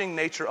refreshing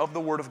nature of the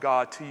word of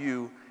God to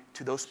you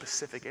to those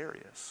specific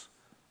areas.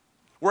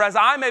 Whereas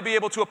I may be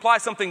able to apply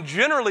something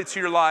generally to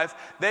your life,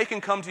 they can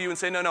come to you and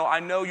say, no,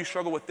 I know you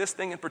struggle with this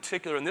thing in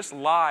particular, and this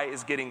lie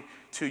is getting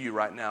to you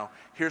right now.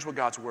 Here's what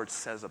God's word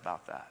says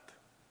about that.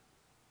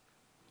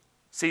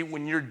 See,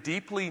 when you're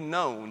deeply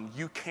known,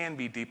 you can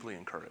be deeply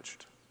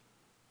encouraged.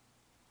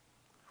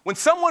 When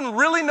someone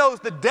really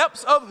knows the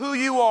depths of who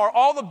you are,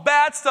 all the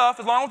bad stuff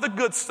along with the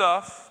good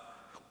stuff,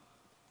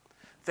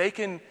 they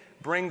can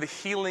bring the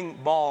healing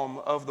balm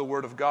of the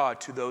word of God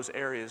to those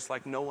areas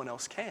like no one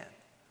else can.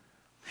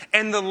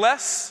 And the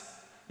less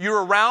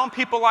you're around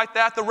people like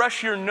that, the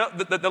less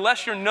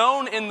you're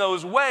known in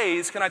those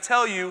ways, can I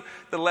tell you,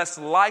 the less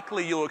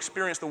likely you'll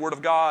experience the word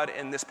of God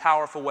in this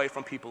powerful way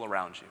from people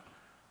around you.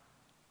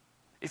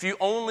 If you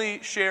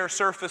only share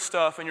surface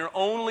stuff and you're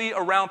only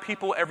around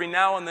people every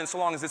now and then, so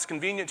long as it's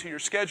convenient to your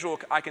schedule,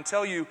 I can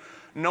tell you,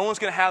 no one's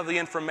going to have the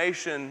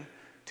information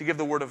to give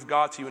the word of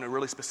God to you in a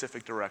really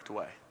specific, direct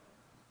way.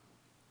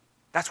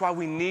 That's why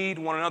we need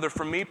one another.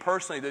 For me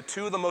personally, the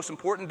two of the most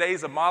important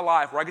days of my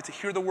life where I get to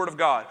hear the word of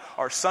God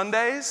are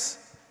Sundays.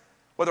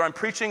 Whether I'm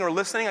preaching or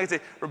listening, I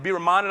get to be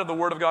reminded of the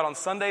word of God on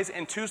Sundays,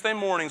 and Tuesday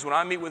mornings when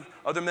I meet with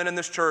other men in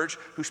this church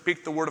who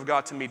speak the word of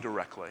God to me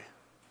directly.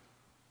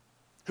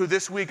 Who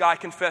this week I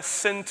confess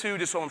sin to,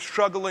 just what I'm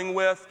struggling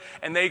with,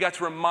 and they got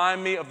to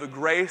remind me of the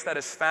grace that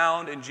is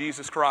found in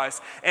Jesus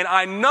Christ. And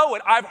I know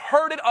it, I've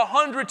heard it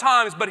 100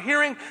 times, but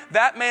hearing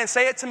that man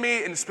say it to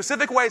me in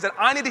specific ways that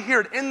I need to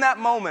hear it in that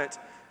moment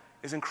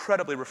is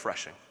incredibly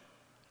refreshing.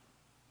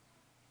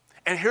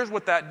 And here's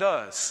what that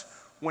does.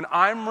 When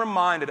I'm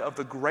reminded of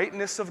the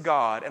greatness of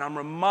God, and I'm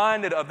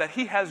reminded of that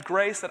he has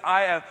grace that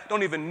I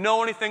don't even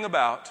know anything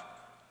about,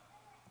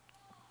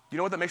 you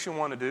know what that makes me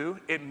want to do?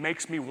 It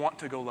makes me want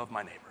to go love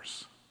my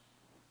neighbors.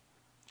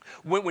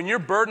 When you're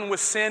burdened with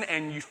sin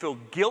and you feel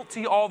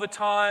guilty all the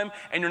time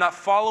and you're not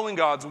following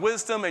God's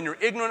wisdom and you're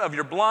ignorant of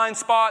your blind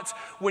spots,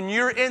 when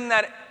you're in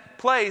that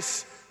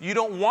place, you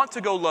don't want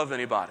to go love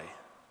anybody.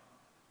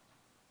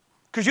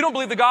 Because you don't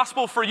believe the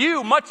gospel for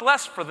you, much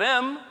less for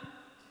them.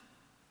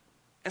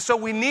 And so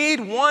we need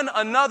one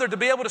another to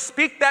be able to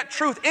speak that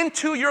truth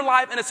into your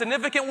life in a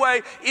significant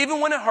way, even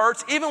when it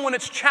hurts, even when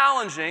it's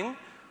challenging,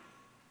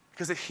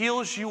 because it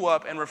heals you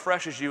up and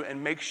refreshes you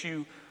and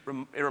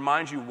it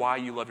reminds you why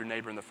you love your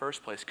neighbor in the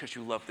first place, because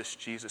you love this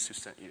Jesus who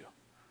sent you.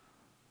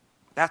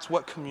 That's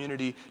what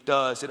community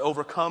does. It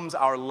overcomes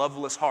our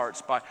loveless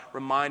hearts by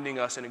reminding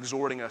us and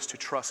exhorting us to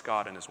trust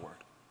God and his word.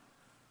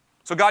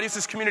 So God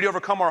uses community to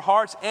overcome our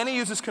hearts, and he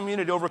uses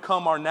community to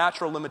overcome our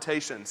natural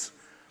limitations.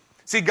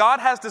 See, God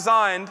has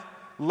designed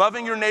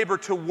loving your neighbor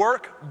to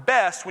work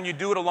best when you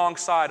do it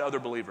alongside other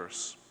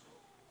believers.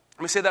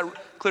 Let me say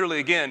that clearly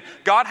again.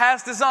 God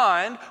has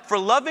designed for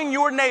loving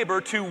your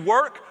neighbor to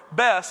work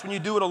best when you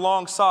do it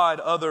alongside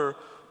other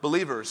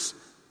believers.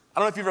 I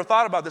don't know if you've ever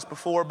thought about this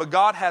before, but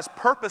God has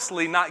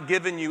purposely not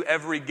given you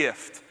every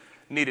gift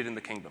needed in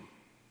the kingdom.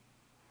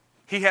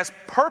 He has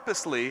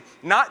purposely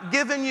not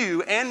given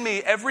you and me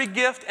every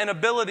gift and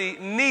ability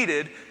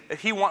needed that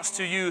he wants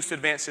to use to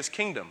advance his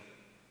kingdom.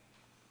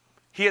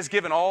 He has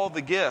given all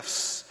the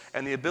gifts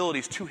and the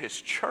abilities to his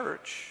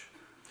church,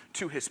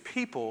 to his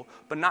people,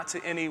 but not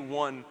to any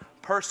one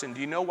person.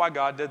 Do you know why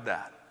God did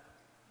that?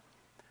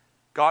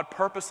 God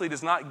purposely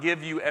does not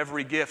give you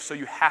every gift so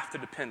you have to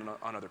depend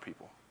on other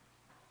people.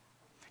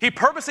 He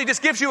purposely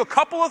just gives you a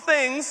couple of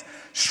things,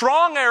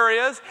 strong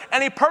areas,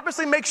 and he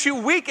purposely makes you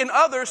weak in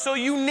others, so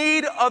you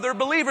need other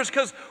believers.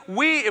 Because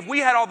if we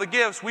had all the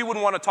gifts, we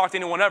wouldn't want to talk to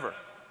anyone ever.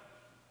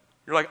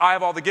 You're like, I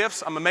have all the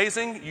gifts, I'm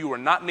amazing, you are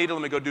not needed,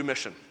 let me go do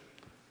mission.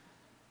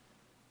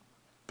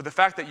 But the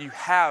fact that you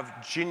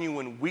have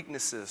genuine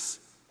weaknesses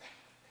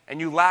and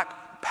you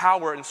lack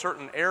power in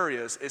certain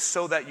areas is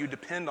so that you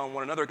depend on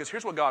one another. Because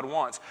here's what God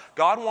wants.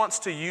 God wants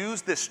to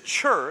use this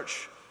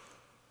church,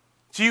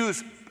 to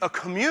use a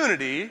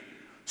community,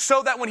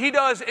 so that when he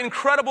does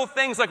incredible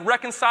things like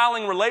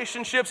reconciling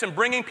relationships and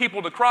bringing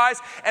people to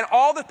Christ and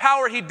all the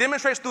power he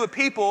demonstrates through the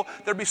people,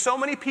 there'd be so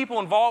many people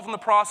involved in the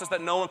process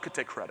that no one could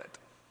take credit.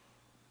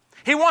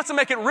 He wants to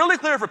make it really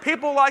clear for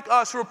people like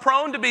us who are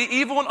prone to be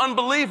evil and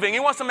unbelieving. He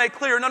wants to make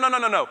clear,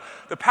 no.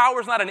 The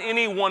power is not in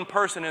any one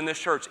person in this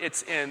church.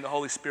 It's in the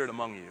Holy Spirit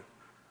among you.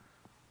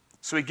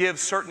 So he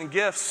gives certain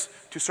gifts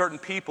to certain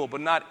people, but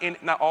not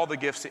all the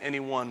gifts to any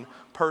one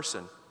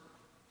person.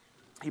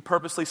 He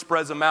purposely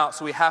spreads them out,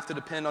 so we have to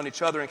depend on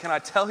each other. And can I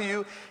tell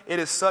you, it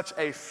is such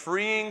a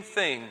freeing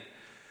thing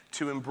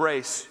to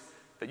embrace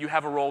that you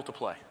have a role to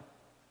play.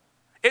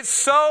 It's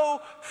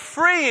so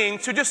freeing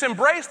to just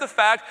embrace the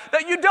fact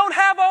that you don't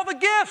have all the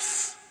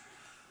gifts,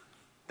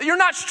 that you're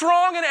not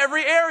strong in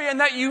every area, and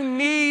that you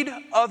need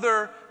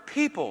other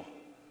people.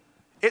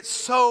 It's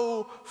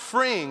so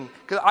freeing.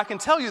 Because I can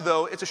tell you,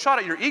 though, it's a shot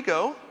at your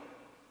ego.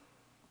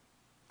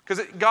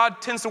 Because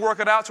God tends to work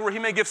it out to where he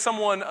may give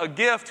someone a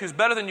gift who's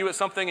better than you at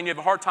something and you have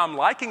a hard time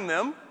liking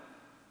them.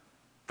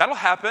 That'll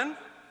happen.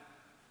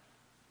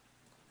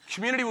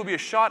 Community will be a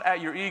shot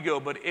at your ego,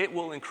 but it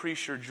will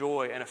increase your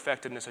joy and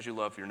effectiveness as you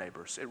love your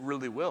neighbors. It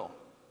really will.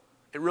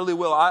 It really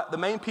will. The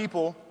main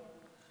people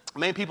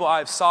I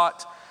have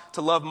sought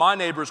to love my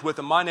neighbors with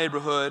in my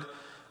neighborhood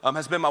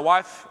has been my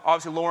wife,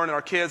 obviously Lauren and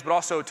our kids, but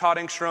also Todd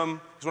Engstrom,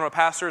 who's one of our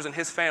pastors, and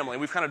his family.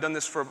 And we've kind of done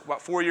this for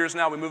about 4 years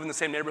now. We move in the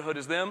same neighborhood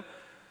as them.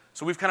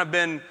 So we've kind of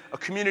been a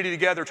community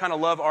together trying to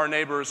love our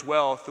neighbors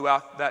well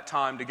throughout that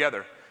time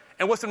together.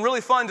 And what's been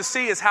really fun to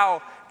see is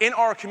how in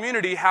our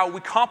community, how we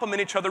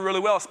complement each other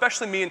really well,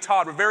 especially me and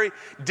Todd. We're very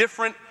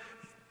different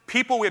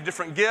people. We have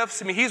different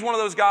gifts. I mean, he's one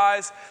of those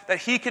guys that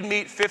he could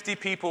meet 50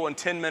 people in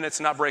 10 minutes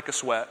and not break a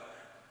sweat.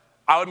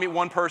 I would meet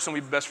one person,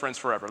 we'd be best friends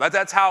forever.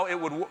 That's how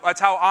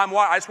I'm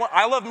wired.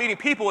 I love meeting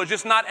people. It's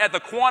just not at the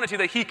quantity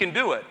that he can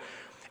do it.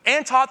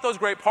 And Todd throws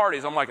great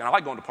parties. I'm like, I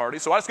like going to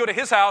parties. So I just go to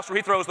his house where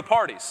he throws the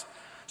parties.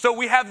 So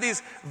we have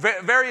these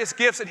various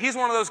gifts, and he's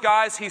one of those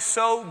guys, he's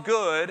so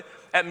good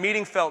at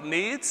meeting felt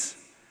needs,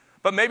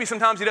 but maybe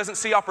sometimes he doesn't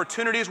see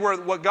opportunities where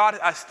what God,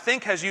 I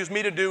think, has used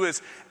me to do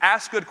is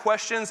ask good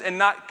questions and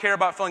not care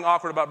about feeling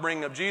awkward about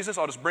bringing up Jesus.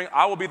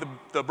 I will be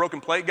the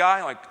broken plate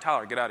guy, like,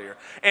 Tyler, get out of here.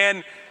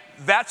 And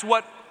that's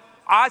what,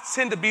 I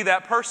tend to be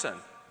that person.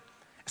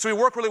 So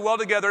we work really well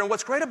together, and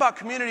what's great about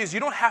community is you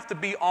don't have to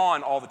be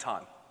on all the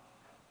time.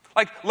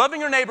 Like,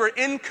 loving your neighbor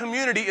in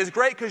community is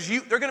great because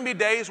there are going to be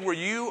days where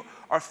you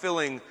are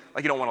feeling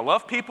like you don't want to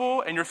love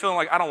people and you're feeling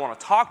like I don't want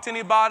to talk to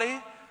anybody,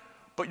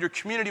 but your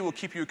community will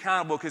keep you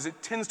accountable because it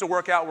tends to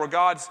work out where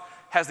God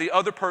has the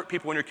other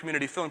people in your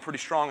community feeling pretty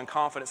strong and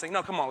confident, saying,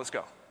 no, come on, let's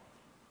go.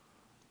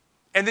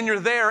 And then you're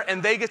there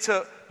and you get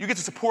to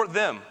support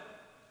them.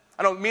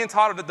 I know me and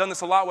Todd have done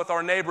this a lot with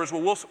our neighbors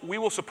where we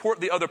will support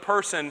the other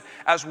person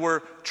as we're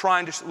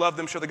trying to love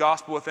them, share the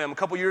gospel with them. A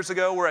couple years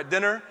ago, we're at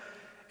dinner,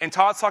 and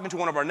Todd's talking to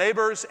one of our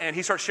neighbors, and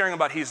he starts sharing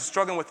about he's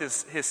struggling with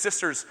his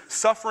sister's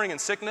suffering and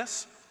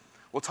sickness.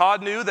 Well,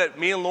 Todd knew that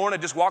me and Lauren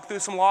had just walked through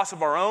some loss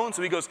of our own,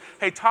 so he goes,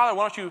 hey, Tyler,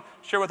 why don't you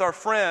share with our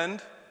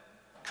friend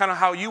kind of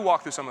how you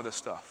walk through some of this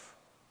stuff?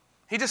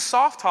 He just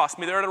soft-tossed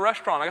me there at a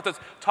restaurant. I got to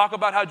talk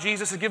about how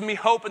Jesus has given me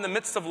hope in the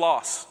midst of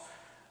loss,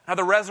 how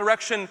the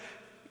resurrection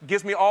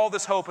gives me all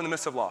this hope in the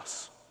midst of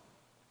loss.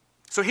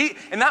 So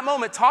in that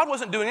moment, Todd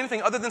wasn't doing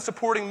anything other than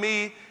supporting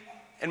me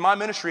and my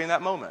ministry in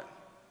that moment.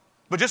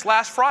 But just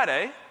last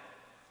Friday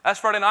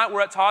night,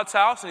 we're at Todd's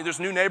house, and there's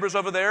new neighbors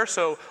over there,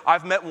 so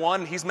I've met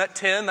one, and he's met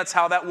 10. That's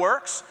how that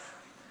works.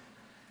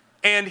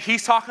 And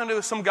he's talking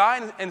to some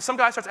guy, and some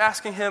guy starts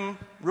asking him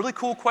really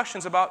cool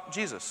questions about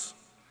Jesus,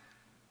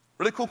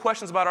 really cool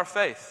questions about our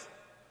faith.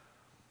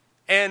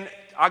 And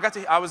I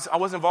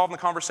wasn't involved in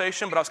the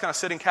conversation, but I was kind of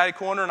sitting catty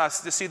corner, and I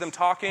just see them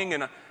talking,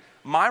 and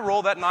my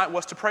role that night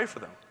was to pray for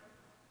them.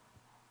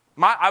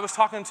 I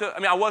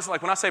wasn't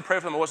like, when I say pray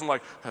for them, I wasn't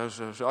like,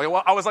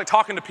 I was like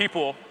talking to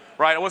people,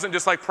 right? I wasn't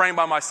just like praying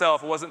by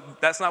myself.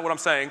 That's not what I'm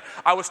saying.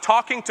 I was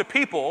talking to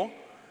people,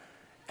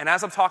 and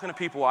as I'm talking to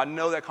people, I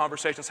know that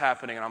conversation's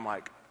happening, and I'm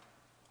like,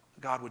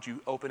 God, would you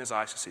open his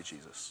eyes to see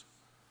Jesus?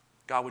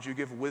 God, would you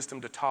give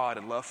wisdom to Todd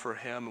and love for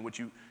him, and would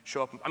you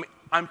show up?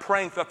 I'm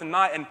praying throughout the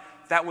night, and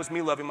that was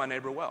me loving my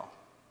neighbor well.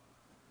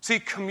 See,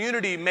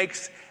 community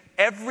makes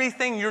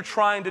everything you're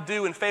trying to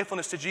do in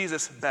faithfulness to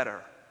Jesus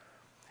better.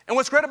 And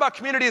what's great about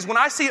community is when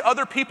I see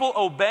other people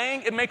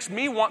obeying, it makes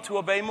me want to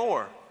obey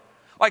more.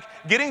 Like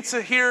getting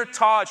to hear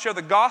Todd share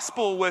the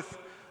gospel with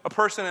a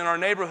person in our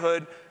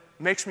neighborhood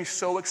makes me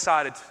so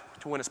excited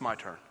to when it's my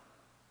turn.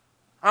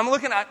 I'm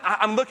like, man,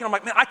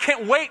 I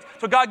can't wait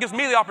till God gives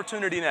me the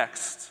opportunity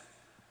next.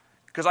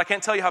 Because I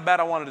can't tell you how bad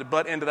I wanted to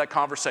butt into that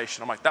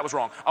conversation. I'm like, that was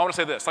wrong. I want to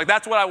say this. Like,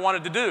 that's what I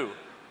wanted to do.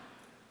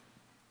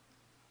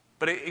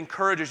 But it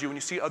encourages you when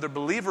you see other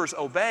believers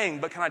obeying.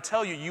 But can I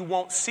tell you, you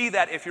won't see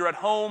that if you're at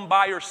home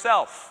by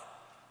yourself.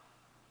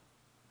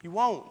 You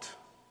won't.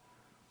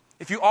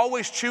 If you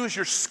always choose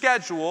your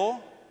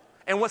schedule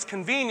and what's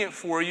convenient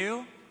for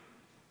you,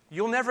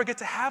 you'll never get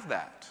to have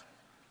that.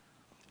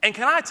 And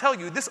can I tell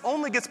you, this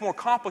only gets more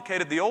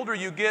complicated the older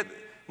you get,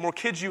 the more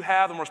kids you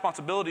have, the more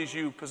responsibilities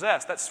you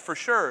possess. That's for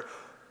sure.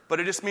 But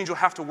it just means you'll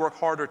have to work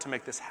harder to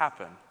make this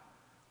happen.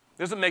 It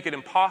doesn't make it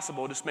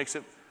impossible, it just makes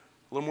it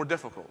a little more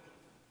difficult.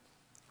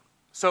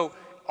 So,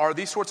 are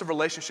these sorts of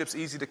relationships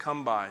easy to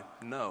come by?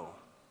 No.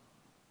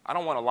 I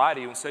don't want to lie to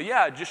you and say,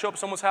 yeah, just show up at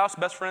someone's house,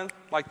 best friend,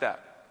 like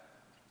that.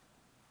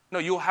 No,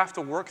 you'll have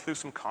to work through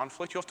some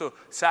conflict. You'll have to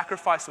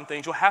sacrifice some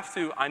things. You'll have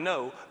to, I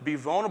know, be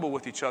vulnerable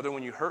with each other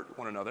when you hurt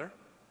one another.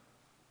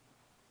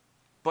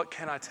 But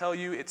can I tell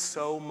you, it's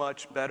so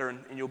much better,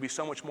 and you'll be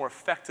so much more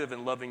effective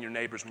in loving your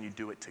neighbors when you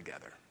do it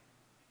together.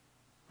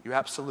 You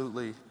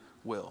absolutely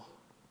will.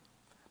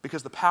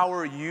 Because the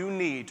power you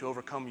need to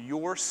overcome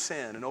your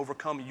sin and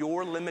overcome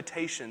your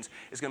limitations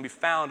is going to be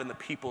found in the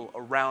people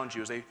around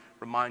you as they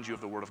remind you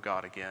of the Word of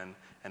God again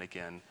and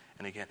again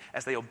and again.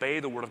 As they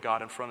obey the Word of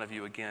God in front of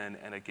you again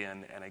and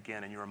again and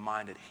again, and you're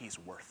reminded He's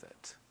worth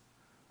it.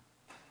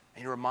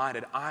 And you're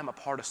reminded, I'm a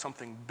part of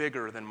something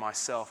bigger than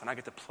myself, and I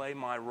get to play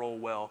my role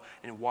well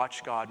and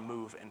watch God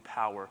move in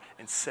power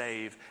and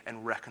save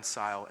and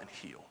reconcile and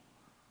heal.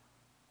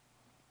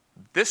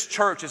 This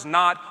church is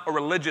not a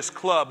religious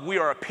club. We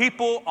are a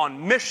people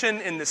on mission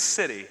in this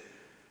city.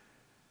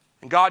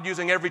 And God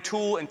using every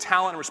tool and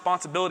talent and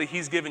responsibility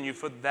He's given you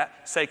for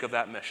that sake of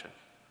that mission.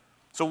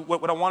 So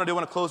what I want to do, I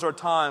want to close our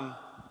time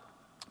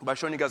by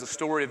showing you guys a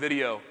story, a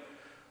video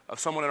of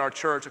someone in our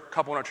church, a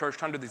couple in our church,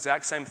 trying to do the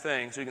exact same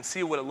thing so you can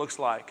see what it looks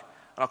like.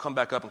 And I'll come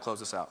back up and close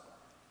this out.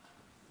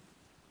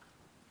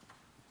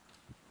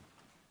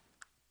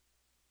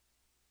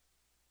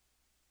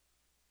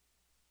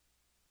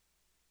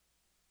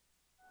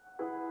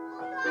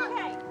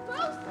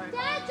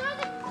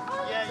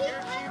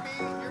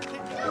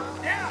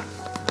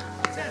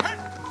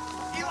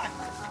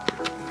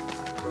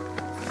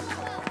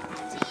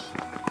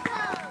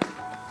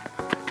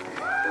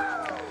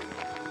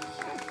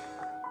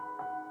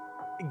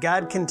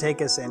 God can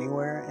take us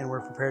anywhere, and we're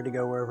prepared to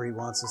go wherever He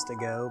wants us to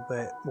go.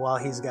 But while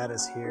He's got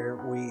us here,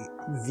 we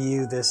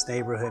view this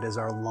neighborhood as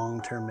our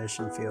long-term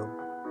mission field.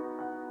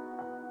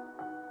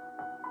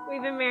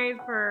 We've been married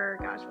for,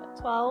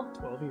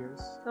 12 years.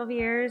 12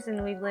 years,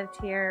 and we've lived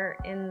here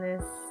in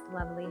this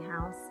lovely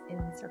house in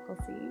Circle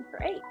C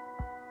for 8.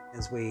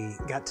 As we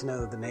got to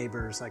know the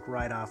neighbors, like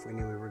right off, we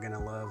knew we were going to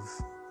love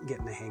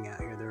getting to hang out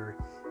here. There were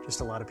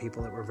just a lot of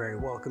people that were very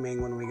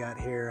welcoming when we got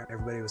here.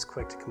 Everybody was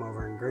quick to come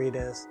over and greet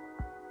us.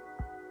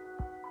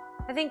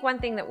 I think one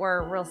thing that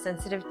we're real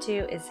sensitive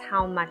to is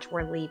how much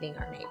we're leaving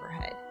our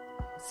neighborhood.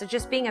 So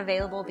just being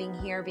available, being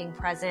here, being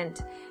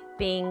present,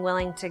 being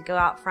willing to go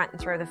out front and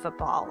throw the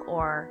football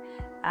or,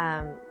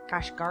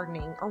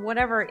 gardening or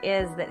whatever it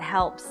is that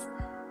helps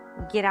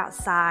get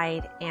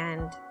outside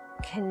and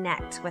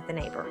connect with the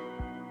neighbor.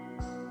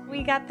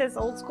 We got this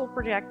old school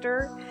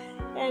projector,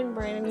 and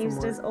Brandon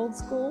used his old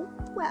school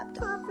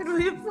laptop, and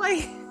we would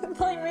play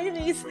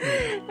movies,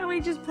 and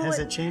we just pull Has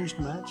it changed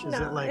much? Is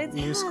it like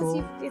new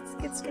school?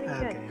 It's getting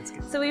okay, good. It's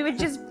good. So we would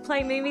just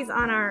play movies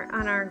on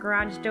our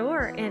garage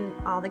door, and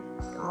all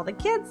the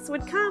kids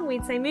would come.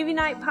 We'd say movie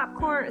night,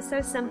 popcorn. It's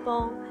so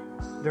simple.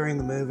 During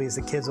the movies,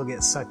 the kids will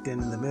get sucked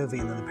into the movie,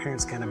 and then the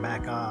parents kind of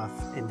back off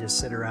and just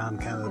sit around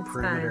kind of the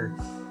perimeter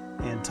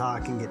and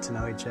talk and get to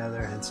know each other.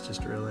 And it's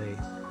just really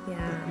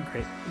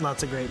great.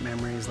 Lots of great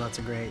memories, lots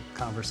of great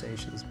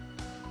conversations.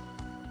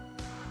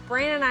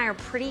 Brandon and I are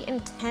pretty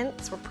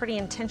intense. We're pretty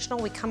intentional.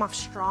 We come off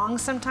strong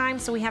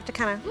sometimes, so we have to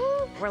kind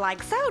of, we're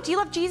like, so, do you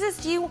love Jesus?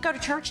 Do you go to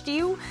church? Do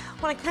you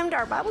want to come to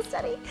our Bible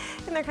study?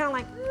 And they're kind of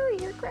like, oh,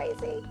 you're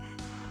crazy.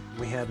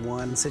 We had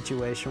one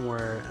situation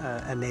where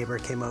a neighbor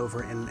came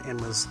over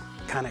and was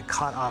kind of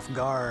caught off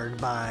guard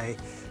by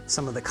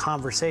some of the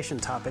conversation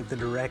topic, the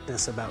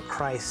directness about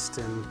Christ,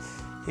 and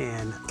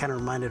kind of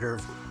reminded her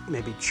of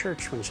maybe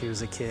church when she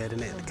was a kid,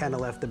 and it kind of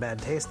left a bad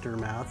taste in her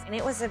mouth. And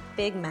it was a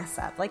big mess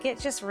up. Like, it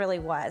just really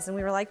was. And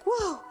we were like,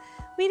 whoa,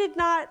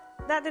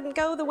 that didn't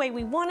go the way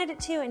we wanted it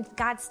to, and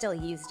God still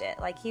used it.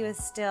 Like, He was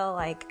still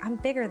like, I'm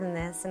bigger than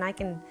this, and I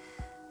can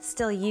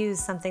still use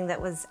something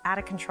that was out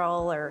of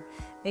control or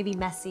maybe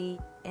messy.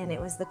 And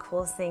it was the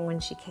coolest thing when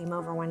she came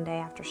over one day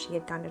after she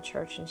had gone to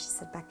church, and she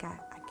said, Becca,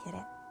 I get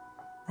it.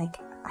 Like,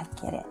 I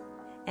get it.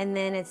 And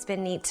then it's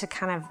been neat to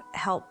kind of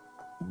help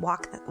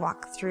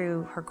walk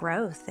through her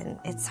growth, and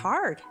it's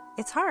hard,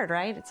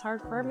 right? It's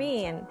hard for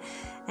me, and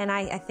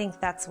I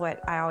think that's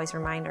what I always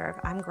remind her of.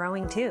 I'm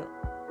growing too.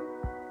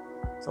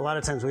 So a lot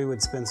of times we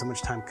would spend so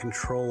much time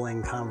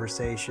controlling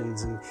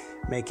conversations and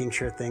making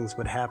sure things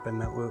would happen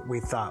that we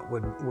thought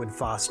would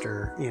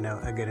foster,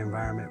 a good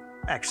environment.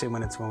 Actually,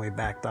 when we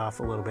backed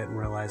off a little bit and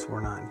realized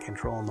we're not in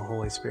control and the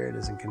Holy Spirit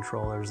is in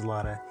control, there was a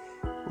lot of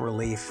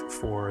relief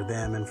for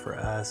them and for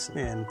us.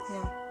 And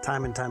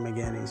time and time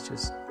again, he's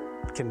just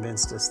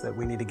convinced us that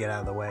we need to get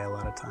out of the way a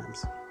lot of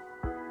times.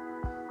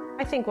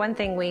 I think one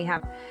thing we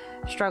have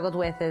struggled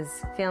with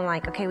is feeling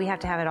like, okay, we have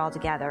to have it all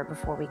together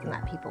before we can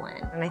let people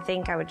in. And I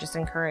think I would just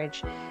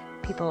encourage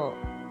people,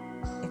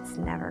 it's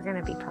never going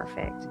to be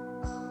perfect.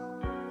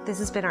 This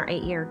has been our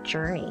 8-year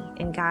journey,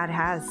 and God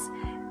has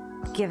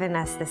given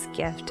us this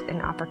gift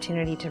and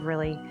opportunity to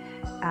really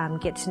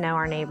get to know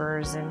our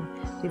neighbors, and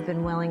we've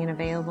been willing and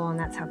available, and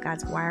that's how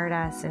God's wired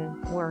us,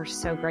 and we're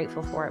so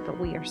grateful for it, but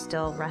we are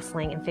still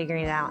wrestling and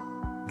figuring it out.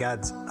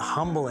 God's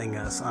humbling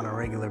us on a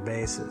regular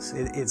basis.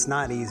 It's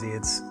not easy.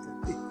 It's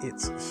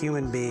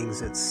human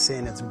beings. It's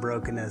sin. It's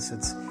brokenness.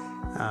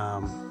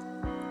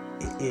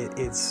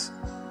 It's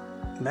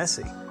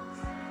messy.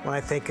 When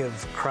I think of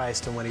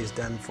Christ and what he's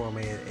done for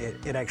me,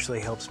 it actually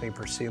helps me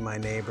pursue my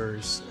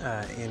neighbors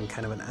in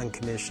kind of an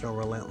unconditional,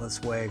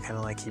 relentless way, kind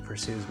of like he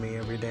pursues me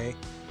every day.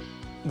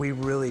 We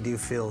really do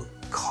feel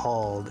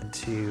called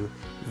to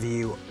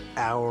view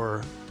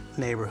our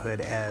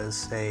neighborhood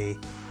as a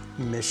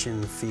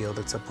mission field.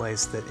 It's a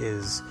place that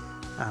is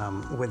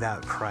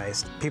without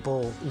Christ.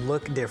 People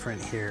look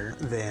different here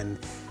than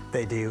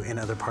they do in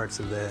other parts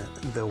of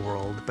the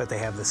world, but they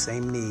have the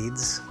same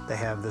needs, they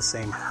have the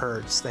same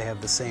hurts, they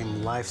have the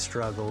same life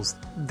struggles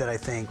that I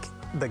think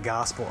the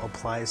gospel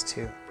applies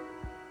to.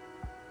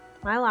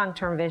 My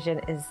long-term vision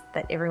is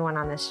that everyone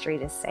on this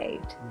street is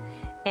saved,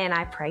 and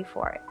I pray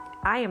for it.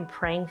 I am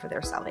praying for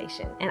their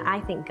salvation, and I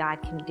think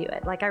God can do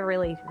it. Like, I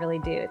really, really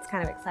do. It's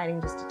kind of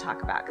exciting just to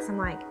talk about, because I'm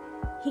like,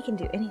 he can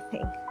do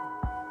anything.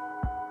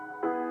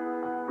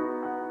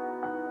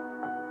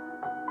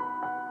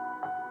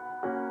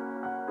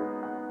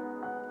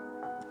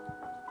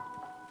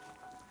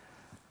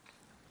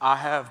 I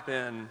have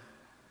been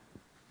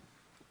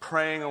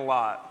praying a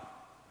lot.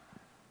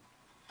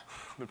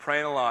 I've been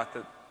praying a lot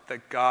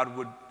that God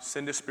would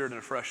send his Spirit in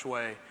a fresh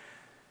way,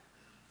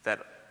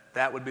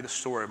 that would be the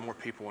story of more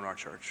people in our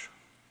church.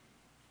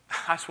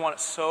 I just want it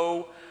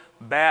so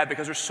bad,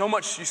 because there's so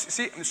much,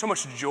 there's so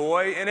much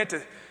joy in it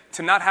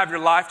to not have your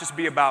life just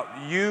be about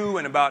you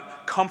and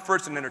about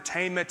comforts and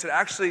entertainment, to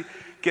actually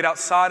get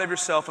outside of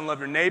yourself and love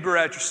your neighbor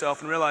as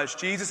yourself and realize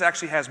Jesus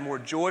actually has more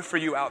joy for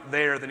you out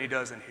there than he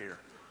does in here.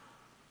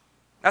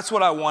 That's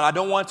what I want. I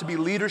don't want it to be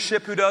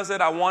leadership who does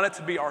it. I want it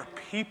to be our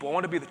people. I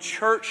want it to be the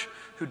church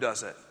who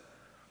does it.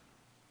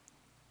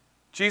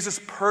 Jesus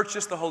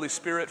purchased the Holy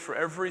Spirit for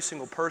every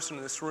single person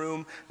in this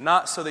room,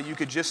 not so that you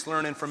could just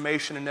learn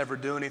information and never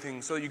do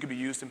anything, so that you could be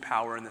used in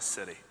power in this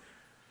city.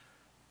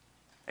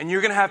 And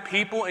you're going to have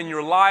people in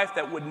your life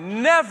that would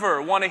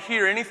never want to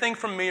hear anything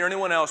from me or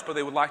anyone else, but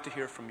they would like to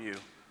hear from you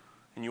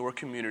in your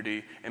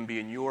community and be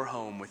in your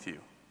home with you.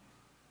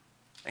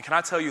 And can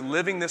I tell you,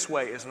 living this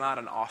way is not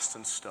an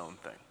Austin Stone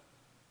thing.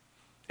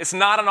 It's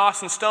not an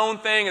Austin Stone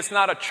thing. It's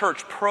not a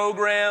church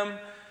program.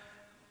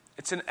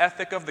 It's an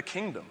ethic of the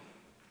kingdom.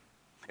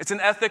 It's an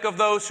ethic of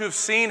those who have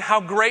seen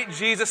how great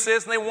Jesus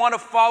is, and they want to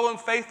follow him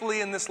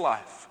faithfully in this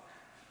life.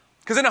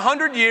 Because in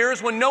 100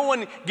 years, when no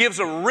one gives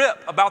a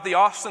rip about the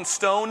Austin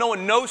Stone, no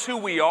one knows who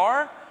we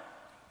are,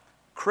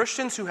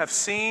 Christians who have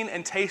seen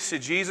and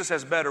tasted Jesus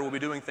as better will be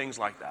doing things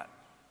like that.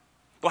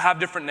 They'll have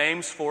different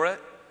names for it.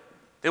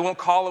 They won't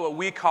call it what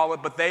we call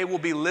it, but they will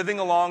be living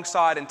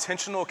alongside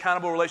intentional,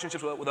 accountable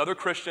relationships with other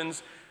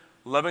Christians,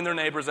 loving their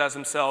neighbors as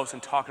themselves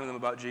and talking to them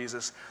about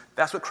Jesus.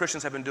 That's what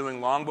Christians have been doing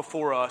long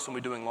before us and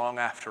we're doing long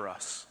after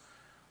us.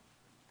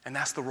 And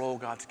that's the role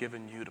God's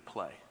given you to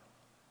play.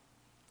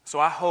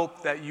 So I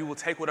hope that you will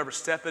take whatever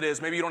step it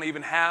is. Maybe you don't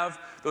even have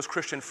those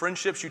Christian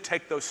friendships. You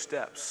take those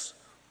steps.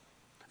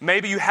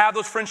 Maybe you have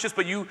those friendships,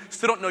 but you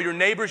still don't know your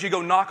neighbors. You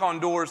go knock on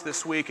doors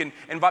this week and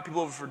invite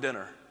people over for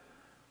dinner.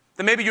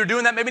 Then maybe you're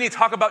doing that. Maybe you need to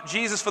talk about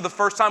Jesus for the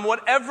first time.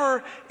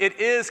 Whatever it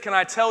is, can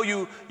I tell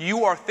you,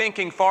 you are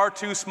thinking far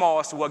too small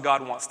as to what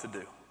God wants to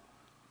do.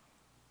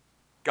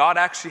 God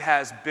actually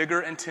has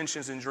bigger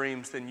intentions and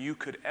dreams than you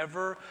could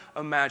ever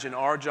imagine.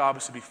 Our job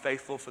is to be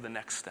faithful for the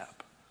next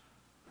step.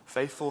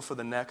 Faithful for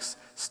the next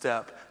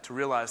step, to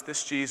realize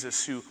this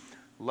Jesus who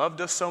loved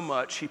us so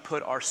much, he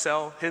put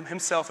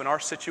himself in our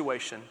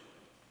situation,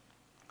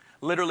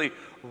 literally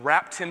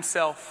wrapped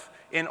himself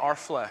in our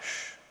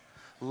flesh,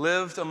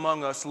 lived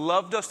among us,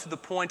 loved us to the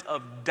point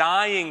of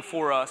dying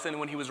for us. And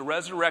when he was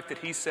resurrected,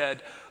 he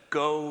said,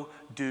 go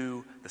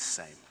do the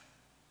same.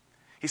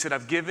 He said,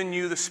 I've given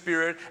you the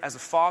Spirit as the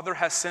Father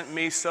has sent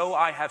me, so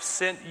I have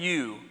sent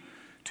you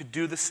to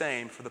do the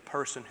same for the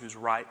person who's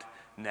right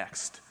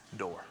next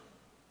door.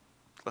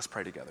 Let's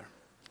pray together.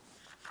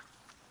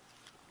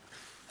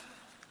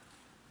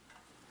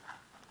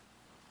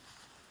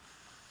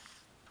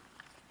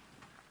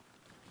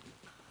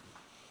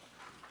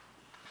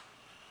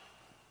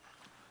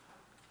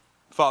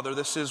 Father,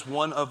 this is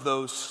one of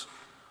those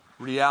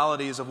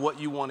realities of what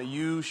you want to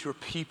use your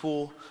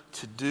people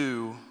to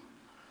do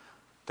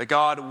that,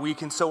 God, we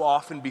can so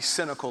often be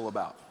cynical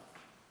about.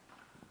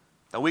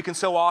 Now, we can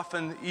so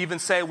often even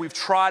say we've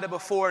tried it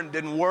before and it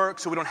didn't work,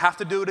 so we don't have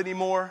to do it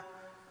anymore.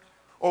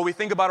 Or we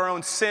think about our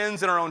own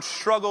sins and our own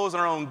struggles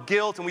and our own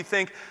guilt, and we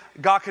think,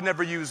 God could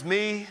never use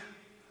me.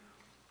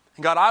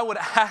 And God, I would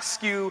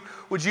ask you,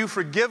 would you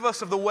forgive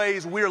us of the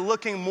ways we're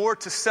looking more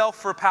to self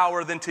for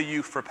power than to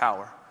you for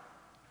power?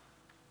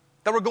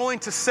 That we're going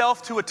to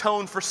self to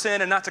atone for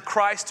sin and not to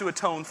Christ to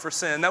atone for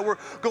sin. That we're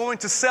going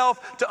to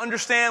self to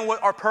understand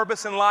what our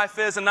purpose in life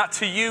is and not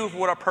to you for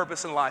what our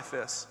purpose in life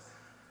is.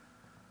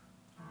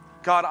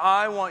 God,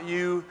 I want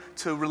you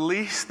to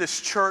release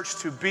this church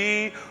to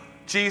be,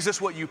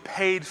 Jesus, what you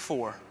paid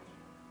for.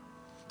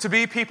 To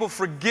be people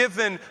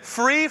forgiven,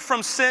 free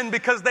from sin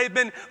because they've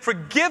been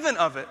forgiven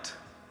of it.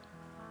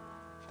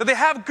 That they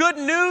have good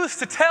news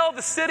to tell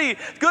the city,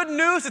 good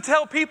news to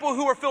tell people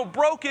who are feel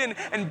broken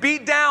and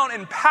beat down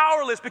and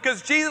powerless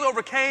because Jesus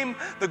overcame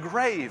the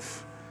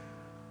grave.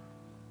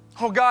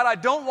 Oh God, I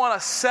don't want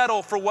to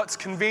settle for what's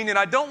convenient.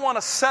 I don't want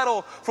to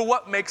settle for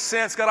what makes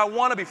sense. God, I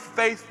want to be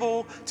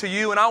faithful to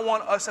you, and I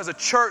want us as a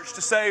church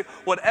to say,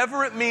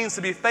 whatever it means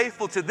to be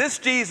faithful to this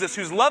Jesus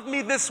who's loved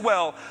me this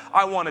well,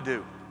 I want to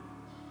do.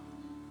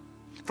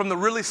 From the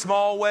really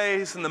small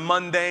ways and the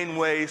mundane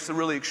ways to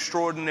really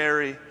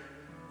extraordinary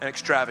and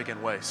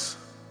extravagant ways.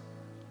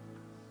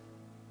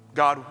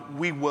 God,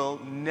 we will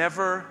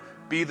never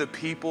be the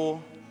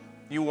people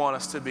you want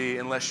us to be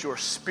unless your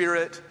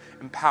Spirit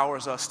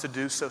empowers us to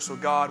do so. So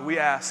God, we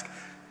ask,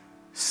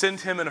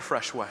 send him in a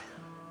fresh way.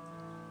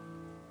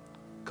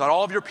 God,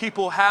 all of your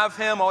people have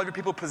him, all of your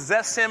people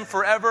possess him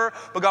forever,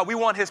 but God, we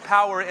want his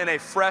power in a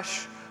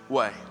fresh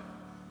way.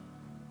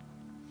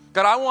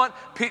 God, I want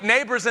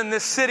neighbors in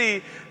this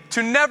city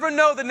to never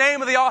know the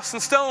name of the Austin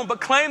Stone, but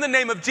claim the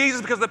name of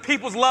Jesus because of the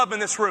people's love in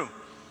this room.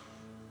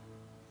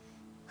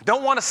 I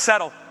don't want to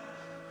settle.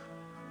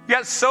 We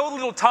got so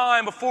little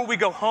time before we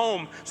go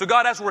home. So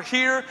God, as we're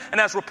here and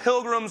as we're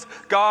pilgrims,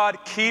 God,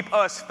 keep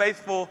us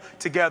faithful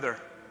together.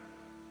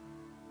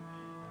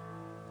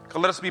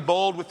 God, let us be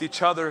bold with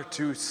each other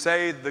to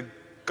say the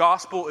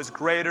gospel is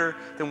greater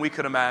than we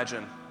could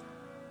imagine.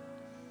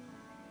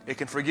 It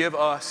can forgive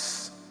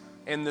us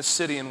in this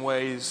city in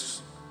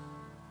ways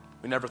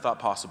we never thought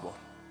possible.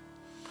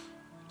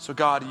 So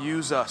God,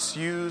 use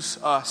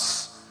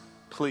us,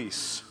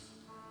 please.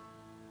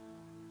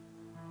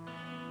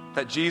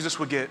 That Jesus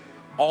would get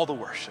all the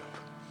worship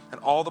and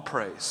all the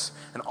praise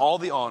and all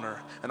the honor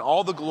and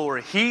all the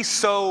glory he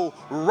so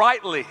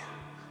rightly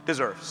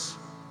deserves.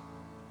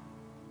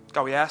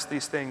 God, we ask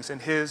these things in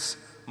his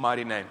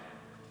mighty name.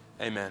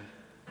 Amen.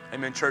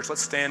 Amen, church.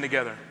 Let's stand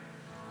together.